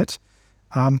could do it.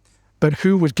 But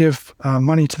who would give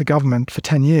money to the government for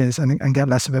 10 years and get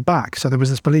less of it back? So there was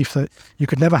this belief that you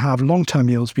could never have long-term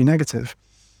yields be negative.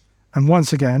 And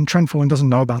once again, trend following doesn't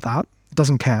know about that. It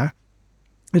doesn't care.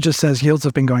 It just says yields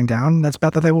have been going down. Let's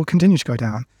bet that they will continue to go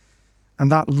down.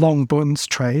 And that long bonds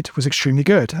trade was extremely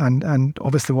good. And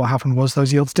obviously what happened was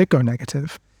those yields did go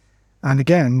negative. And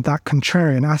again, that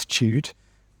contrarian attitude,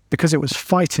 because it was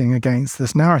fighting against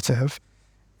this narrative,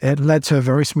 it led to a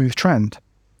very smooth trend.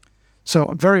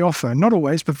 So very often, not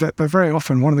always, but very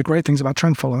often, one of the great things about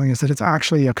trend following is that it's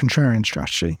actually a contrarian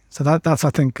strategy. So that's,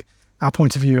 I think, our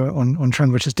point of view on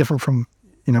trend, which is different from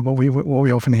what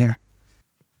we often hear.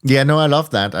 Yeah, no, I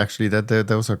love that, actually.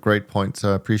 Those are great points.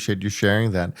 I appreciate you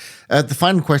sharing that. The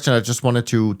final question I just wanted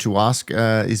to ask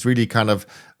is really kind of,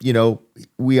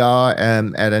 we are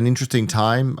at an interesting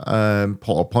time,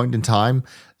 or point in time.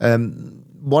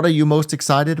 What are you most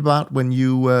excited about when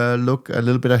you look a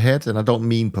little bit ahead? And I don't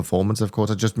mean performance, of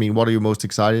course. I just mean, what are you most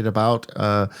excited about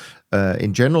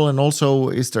in general? And also,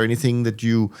 is there anything that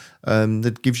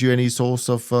that gives you any source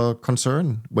of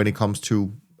concern when it comes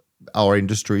to our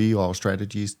industry or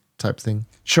strategies type thing?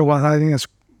 Sure. Well, I think that's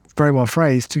very well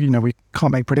phrased. We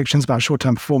can't make predictions about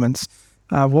short-term performance.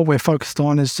 What we're focused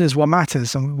on is what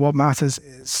matters. And what matters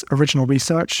is original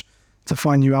research to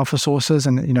find new alpha sources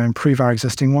and, improve our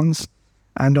existing ones,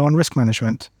 and on risk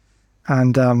management.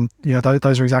 And,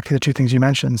 those are exactly the two things you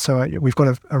mentioned. So we've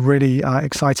got a really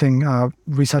exciting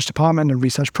research department and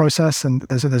research process, and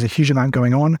there's a huge amount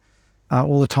going on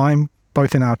all the time,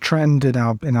 both in our trend, in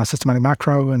our systematic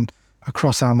macro, and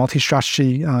across our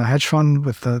multi-strategy hedge fund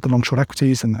with the long-short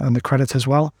equities and the credit as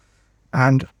well.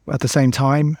 And at the same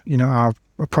time, our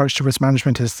approach to risk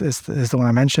management is the one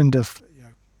I mentioned of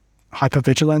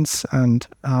hypervigilance and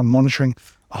monitoring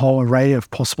a whole array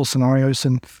of possible scenarios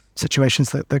and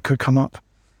situations that could come up.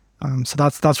 So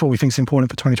that's what we think is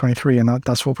important for 2023, and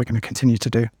that's what we're going to continue to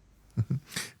do.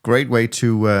 Great way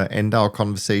to end our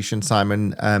conversation,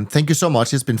 Simon. Thank you so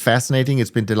much. It's been fascinating. It's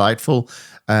been delightful.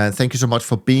 Thank you so much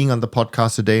for being on the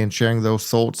podcast today and sharing those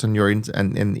thoughts and your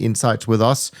and insights with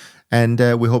us. And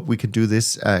we hope we can do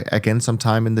this again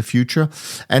sometime in the future.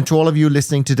 And to all of you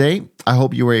listening today, I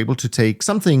hope you were able to take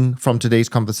something from today's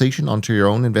conversation onto your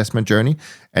own investment journey.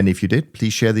 And if you did,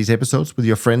 please share these episodes with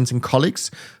your friends and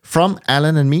colleagues. From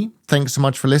Alan and me, thanks so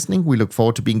much for listening. We look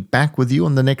forward to being back with you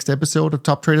on the next episode of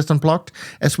Top Traders Unplugged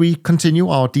as we continue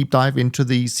our deep dive into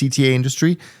the CTA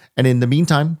industry. And in the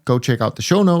meantime, go check out the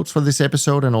show notes for this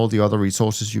episode and all the other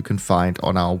resources you can find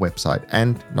on our website.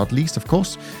 And not least, of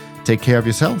course, take care of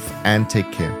yourself and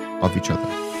take care of each other.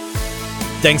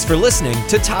 Thanks for listening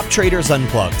to Top Traders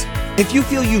Unplugged. If you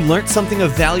feel you learned something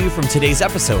of value from today's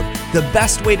episode, the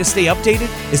best way to stay updated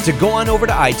is to go on over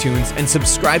to iTunes and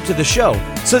subscribe to the show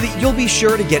so that you'll be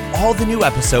sure to get all the new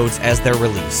episodes as they're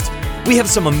released. We have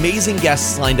some amazing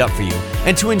guests lined up for you,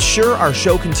 and to ensure our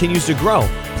show continues to grow,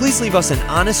 please leave us an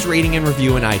honest rating and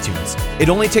review in iTunes. It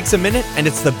only takes a minute, and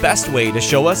it's the best way to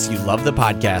show us you love the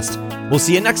podcast. We'll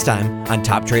see you next time on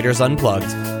Top Traders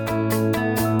Unplugged.